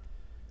unclear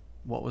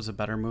what was a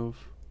better move.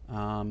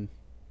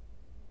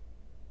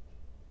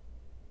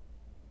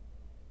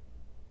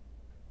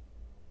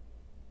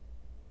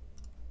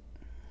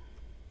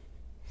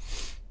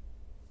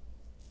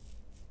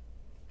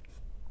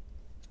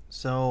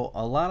 So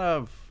a lot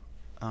of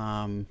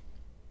my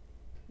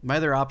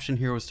other option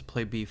here was to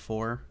play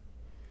b4,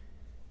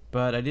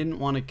 but I didn't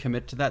want to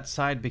commit to that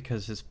side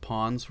because his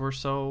pawns were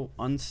so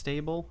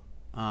unstable.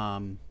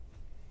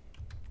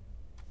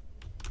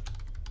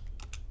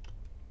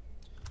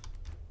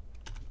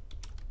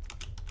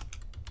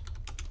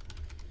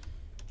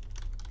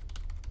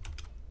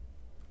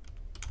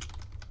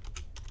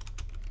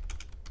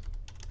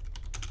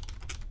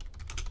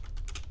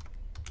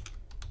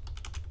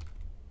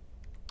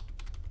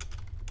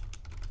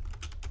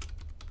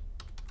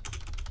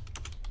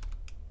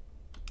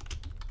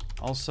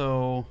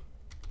 Also,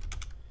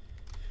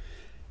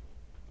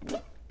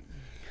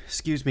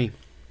 excuse me,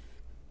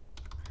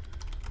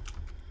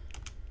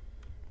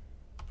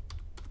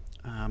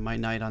 my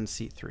knight on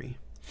c3.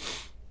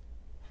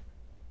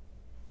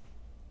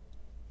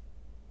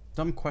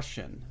 Dumb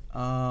question.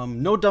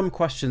 No dumb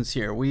questions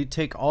here. We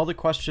take all the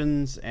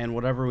questions and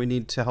whatever we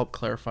need to help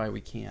clarify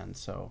we can.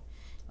 So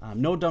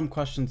no dumb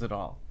questions at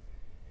all.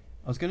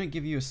 I was going to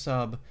give you a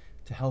sub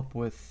to help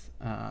with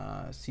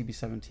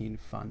CB17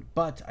 fund,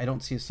 but I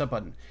don't see a sub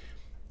button.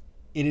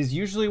 It is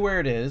usually where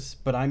it is,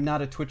 but I'm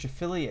not a Twitch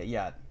affiliate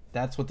yet.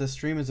 That's what this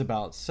stream is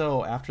about.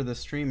 So after this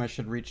stream, I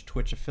should reach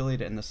Twitch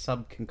affiliate and the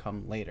sub can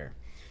come later.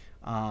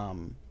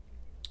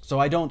 So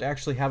I don't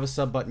actually have a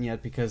sub button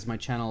yet because my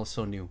channel is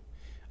so new.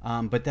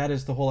 But that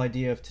is the whole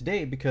idea of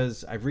today,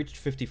 because I've reached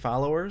 50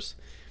 followers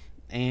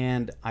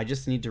and I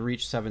just need to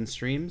reach 7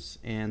 streams,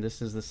 and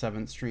this is the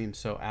 7th stream.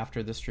 So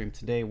after this stream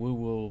today, we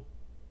will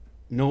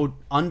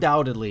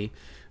undoubtedly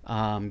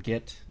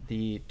get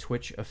the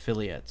Twitch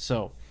affiliate.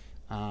 So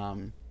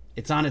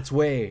it's on its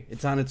way.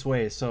 It's on its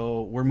way.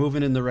 So we're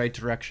moving in the right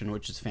direction,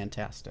 which is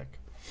fantastic.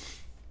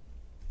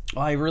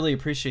 Well, I really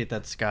appreciate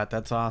that, Scott.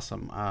 That's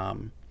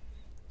awesome.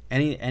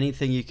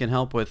 Anything you can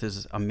help with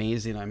is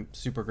amazing. I'm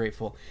super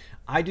grateful.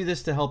 I do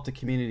this to help the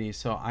community,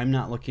 so I'm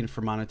not looking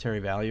for monetary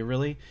value,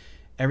 really.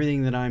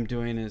 Everything that I'm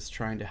doing is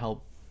trying to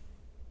help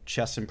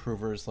chess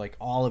improvers like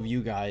all of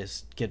you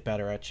guys get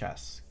better at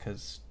chess,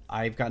 because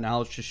I've got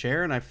knowledge to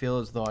share, and I feel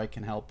as though I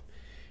can help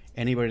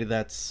anybody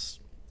that's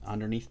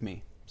underneath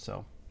me.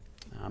 So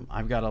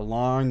I've got a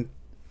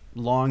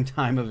long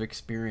time of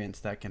experience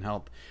that can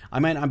help. I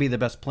might not be the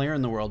best player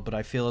in the world, but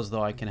I feel as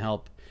though I can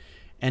help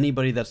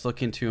anybody that's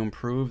looking to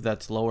improve,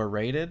 that's lower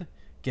rated,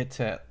 get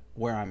to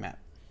where I'm at.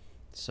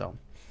 So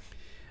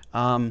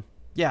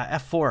yeah,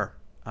 f4.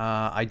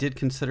 I did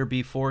consider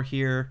b4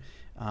 here,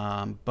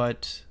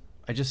 but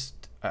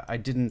I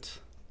didn't.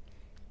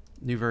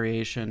 New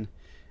variation.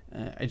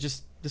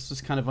 This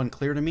was kind of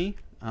unclear to me.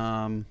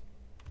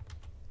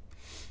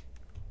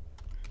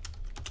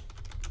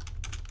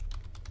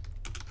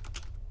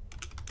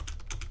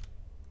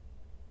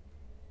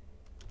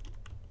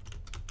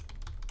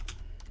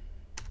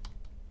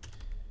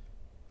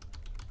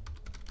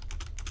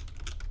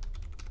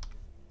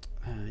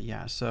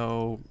 yeah,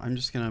 so I'm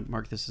just going to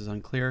mark this as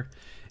unclear.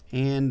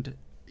 And,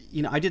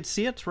 you know, I did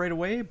see it right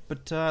away,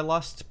 but I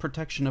lost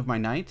protection of my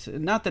knight.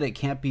 Not that it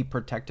can't be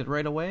protected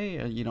right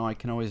away. You know, I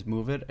can always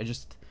move it.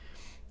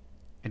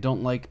 I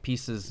don't like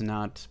pieces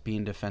not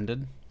being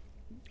defended.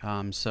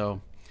 So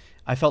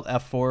I felt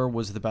f4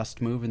 was the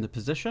best move in the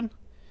position.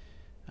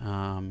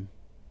 So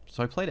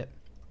I played it.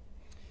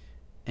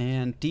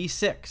 And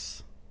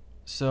d6.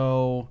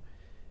 So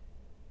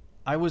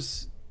I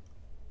was,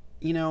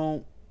 you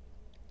know,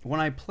 when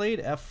I played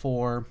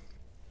f4,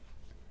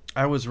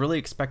 I was really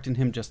expecting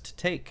him just to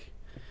take.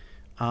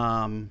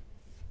 I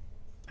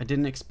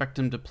didn't expect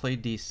him to play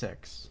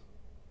d6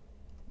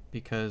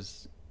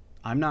 because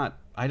I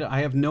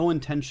have no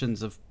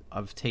intentions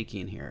of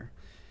taking here.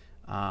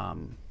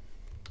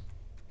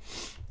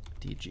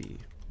 DG.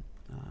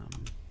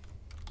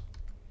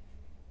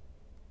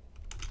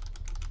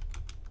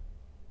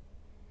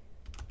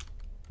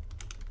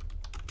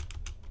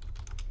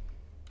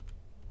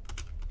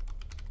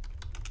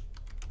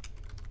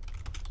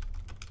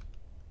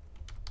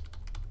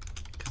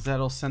 Because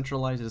that'll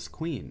centralize his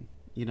queen,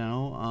 you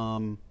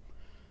know?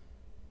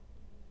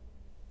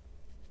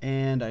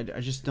 And I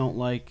just don't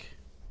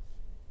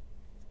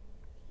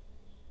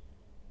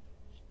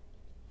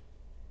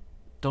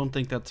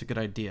think that's a good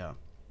idea.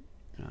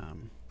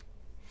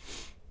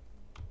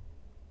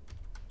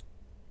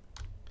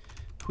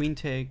 Queen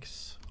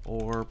takes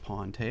or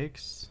pawn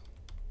takes.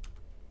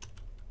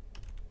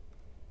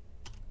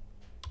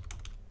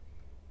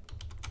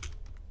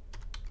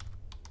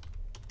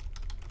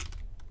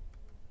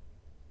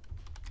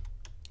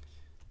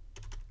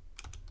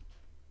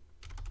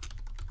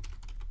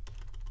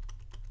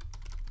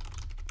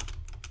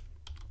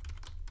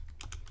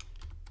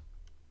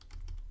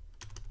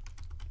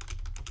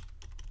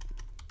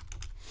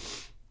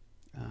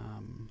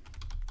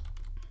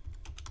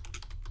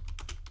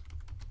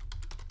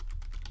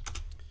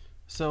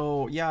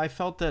 So yeah, I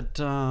felt that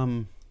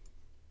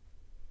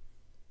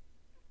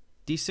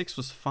d6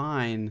 was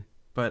fine,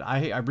 but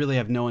I really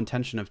have no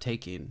intention of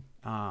taking.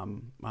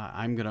 I'm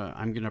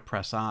gonna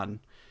press on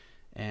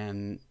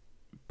and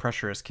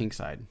pressure his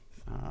kingside.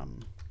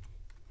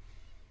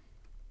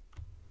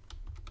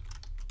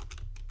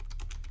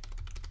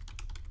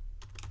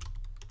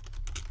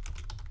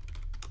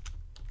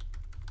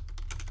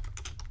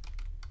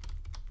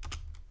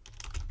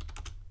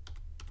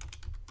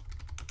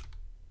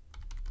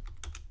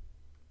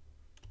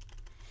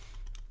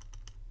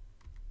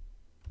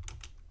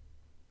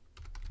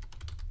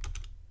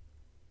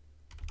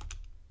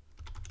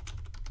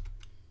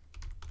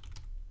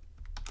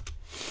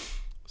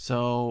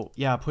 So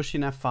yeah,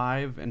 pushing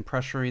f5 and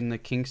pressuring the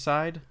king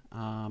side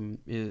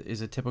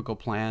is a typical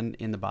plan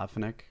in the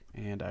Botvinnik,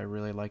 and I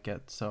really like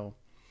it. So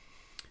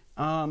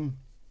I'm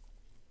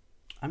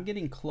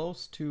getting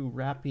close to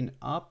wrapping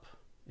up.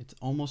 It's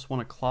almost 1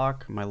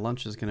 o'clock. My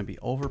lunch is going to be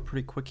over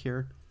pretty quick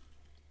here.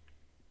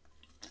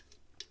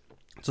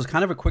 So it's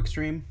kind of a quick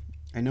stream.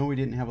 I know we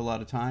didn't have a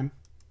lot of time.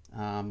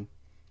 1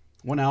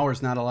 hour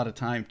is not a lot of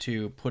time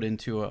to put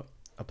into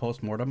a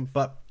post-mortem,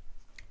 but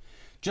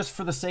just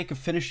for the sake of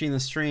finishing the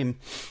stream,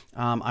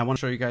 I want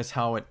to show you guys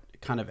how it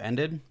kind of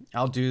ended.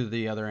 I'll do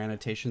the other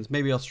annotations.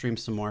 Maybe I'll stream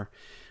some more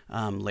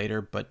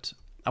later, but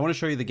I want to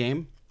show you the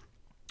game.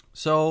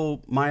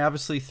 So my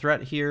obviously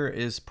threat here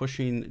is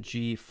pushing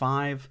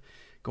g5,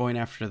 going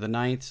after the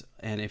knight,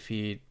 and if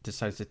he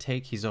decides to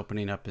take, he's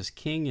opening up his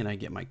king, and I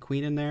get my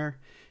queen in there,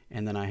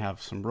 and then I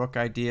have some rook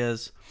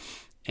ideas,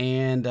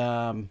 and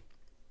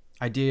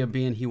idea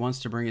being he wants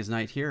to bring his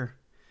knight here,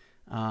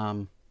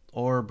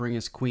 or bring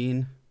his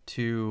queen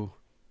to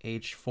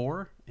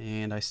h4,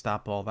 and I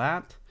stop all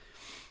that.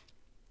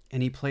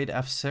 And he played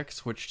f6,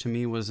 which to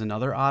me was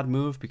another odd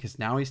move because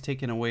now he's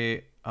taken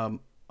away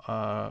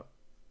a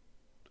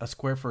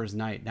square for his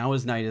knight. Now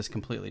his knight is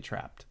completely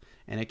trapped,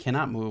 and it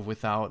cannot move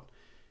without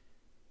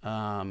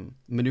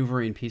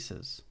maneuvering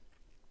pieces,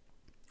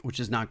 which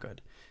is not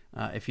good.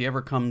 If he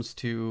ever comes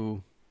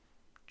to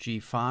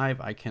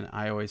g5,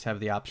 I always have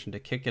the option to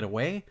kick it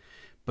away,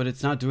 but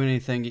it's not doing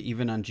anything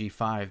even on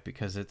g5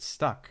 because it's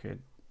stuck.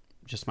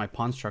 Just my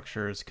pawn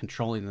structure is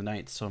controlling the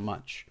knight so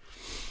much.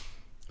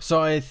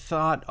 So I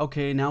thought,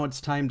 okay, now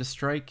it's time to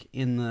strike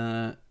in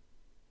the,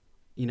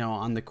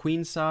 on the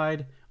queen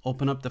side,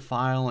 open up the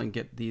file and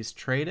get these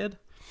traded.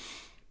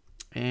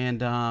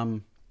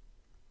 And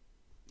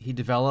he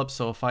develops,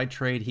 so if I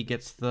trade, he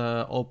gets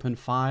the open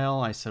file.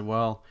 I said,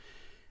 well,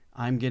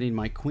 I'm getting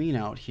my queen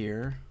out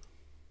here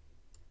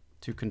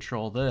to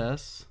control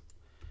this.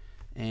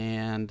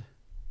 And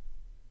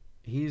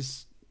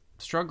he's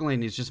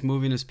struggling. He's just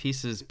moving his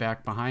pieces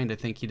back behind. I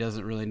think he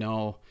doesn't really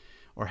know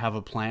or have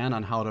a plan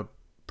on how to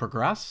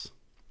progress.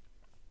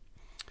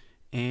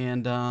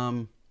 And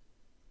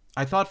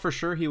I thought for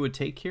sure he would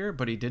take here,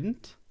 but he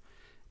didn't.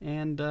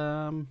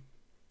 And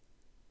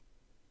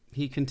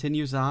he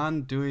continues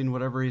on doing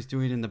whatever he's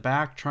doing in the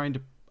back, trying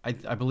to,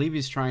 I believe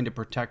he's trying to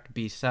protect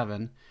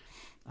b7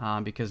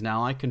 because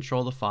now I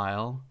control the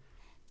file.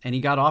 And he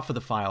got off of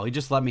the file. He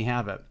just let me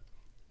have it,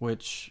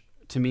 which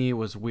to me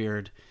was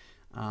weird.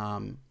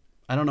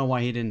 I don't know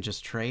why he didn't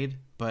just trade,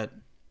 but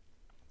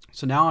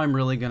so now I'm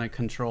really going to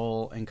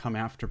control and come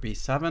after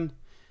b7.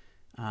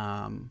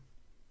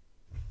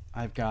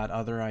 I've got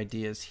other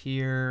ideas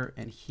here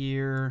and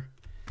here.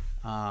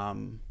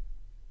 The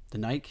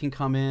knight can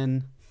come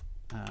in.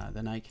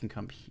 The knight can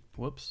come,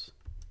 whoops,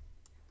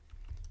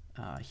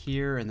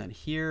 here and then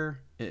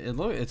here.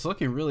 It's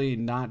looking really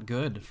not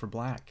good for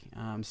black.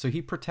 So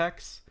he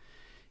protects,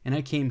 and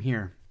I came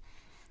here.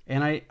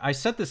 And I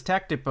set this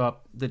tactic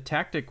up. The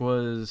tactic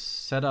was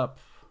set up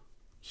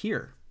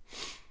here,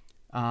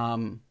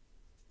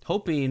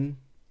 hoping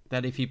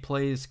that if he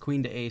plays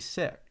queen to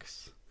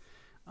a6,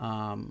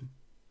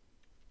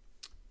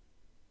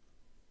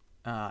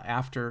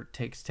 after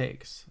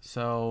takes.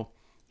 So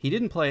he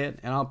didn't play it,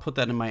 and I'll put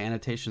that in my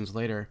annotations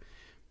later.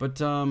 But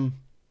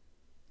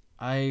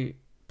I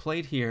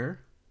played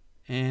here,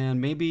 and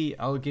maybe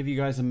I'll give you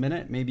guys a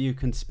minute. Maybe you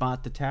can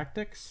spot the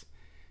tactics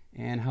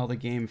and how the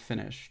game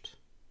finished.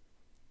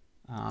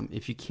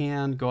 If you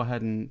can, go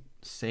ahead and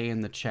say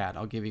in the chat.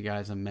 I'll give you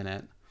guys a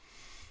minute.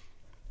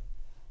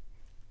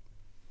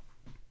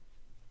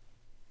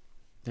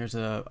 There's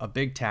a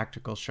big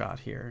tactical shot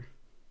here.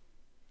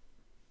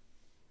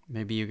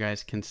 Maybe you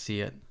guys can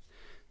see it.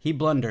 He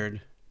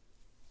blundered.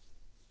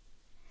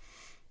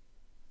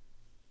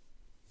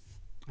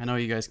 I know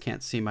you guys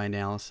can't see my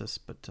analysis,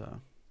 but I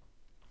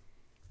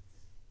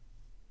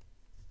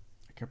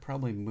could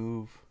probably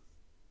move.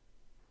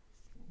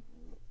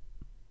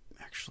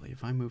 Actually,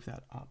 if I move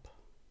that up,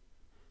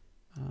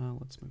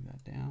 let's move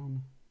that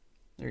down.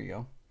 There you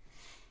go.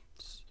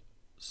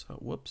 So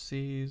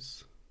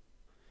whoopsies.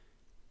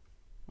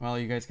 Well,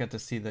 you guys got to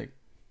see the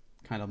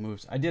kind of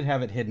moves. I did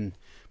have it hidden,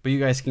 but you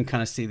guys can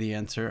kind of see the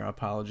answer.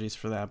 Apologies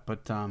for that,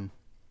 but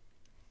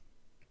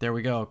there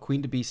we go.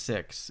 Queen to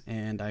b6,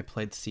 and I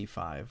played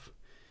c5,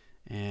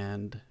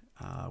 and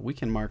we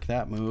can mark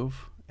that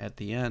move at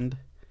the end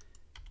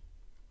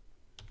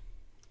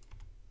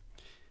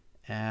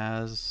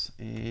as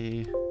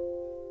a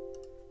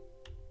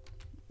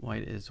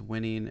white is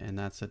winning, and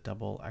that's a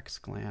double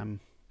exclam.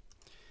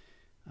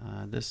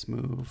 This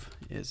move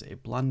is a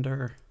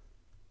blunder.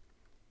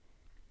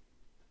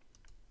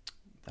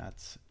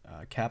 That's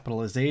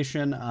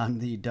capitalization on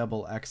the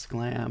double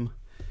exclam,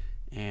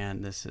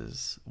 and this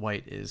is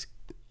white is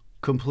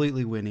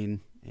completely winning,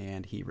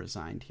 and he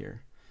resigned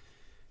here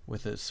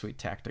with a sweet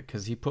tactic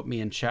because he put me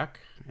in check,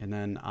 and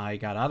then I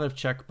got out of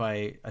check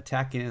by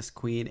attacking his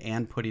queen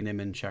and putting him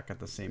in check at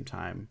the same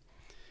time.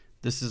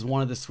 This is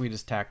one of the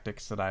sweetest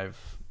tactics that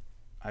I've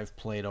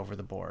played over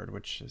the board,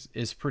 which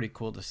is pretty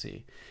cool to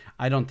see.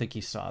 I don't think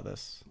he saw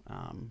this.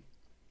 I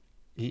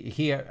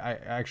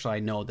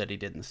know that he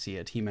didn't see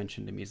it. He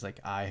mentioned to me, he's like,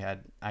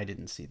 I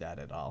didn't see that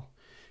at all.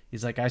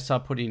 He's like, I saw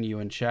putting you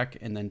in check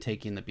and then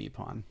taking the B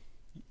pawn.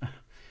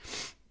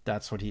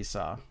 That's what he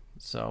saw.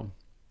 So,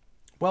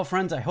 well,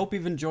 friends, I hope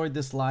you've enjoyed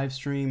this live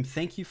stream.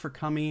 Thank you for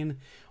coming.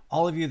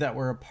 All of you that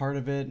were a part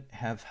of it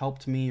have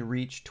helped me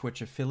reach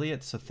Twitch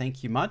affiliates, so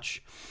thank you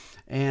much.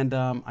 And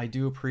I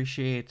do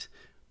appreciate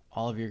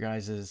all of your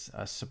guys'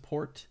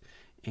 support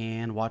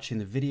and watching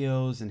the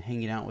videos and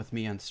hanging out with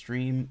me on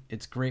stream.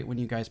 It's great when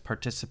you guys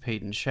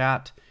participate in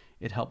chat.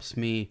 It helps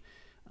me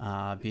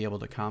be able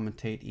to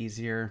commentate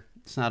easier.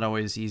 It's not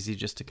always easy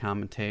just to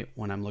commentate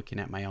when I'm looking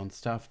at my own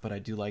stuff, but I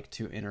do like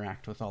to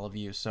interact with all of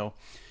you. So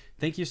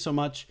thank you so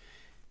much.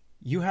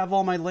 You have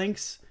all my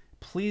links.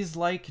 Please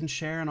like and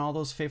share on all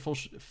those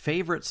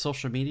favorite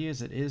social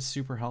medias. It is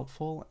super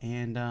helpful.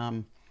 And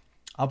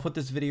I'll put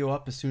this video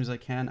up as soon as I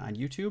can on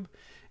YouTube,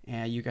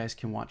 and you guys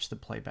can watch the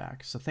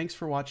playback. So thanks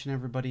for watching,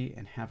 everybody,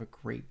 and have a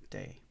great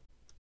day.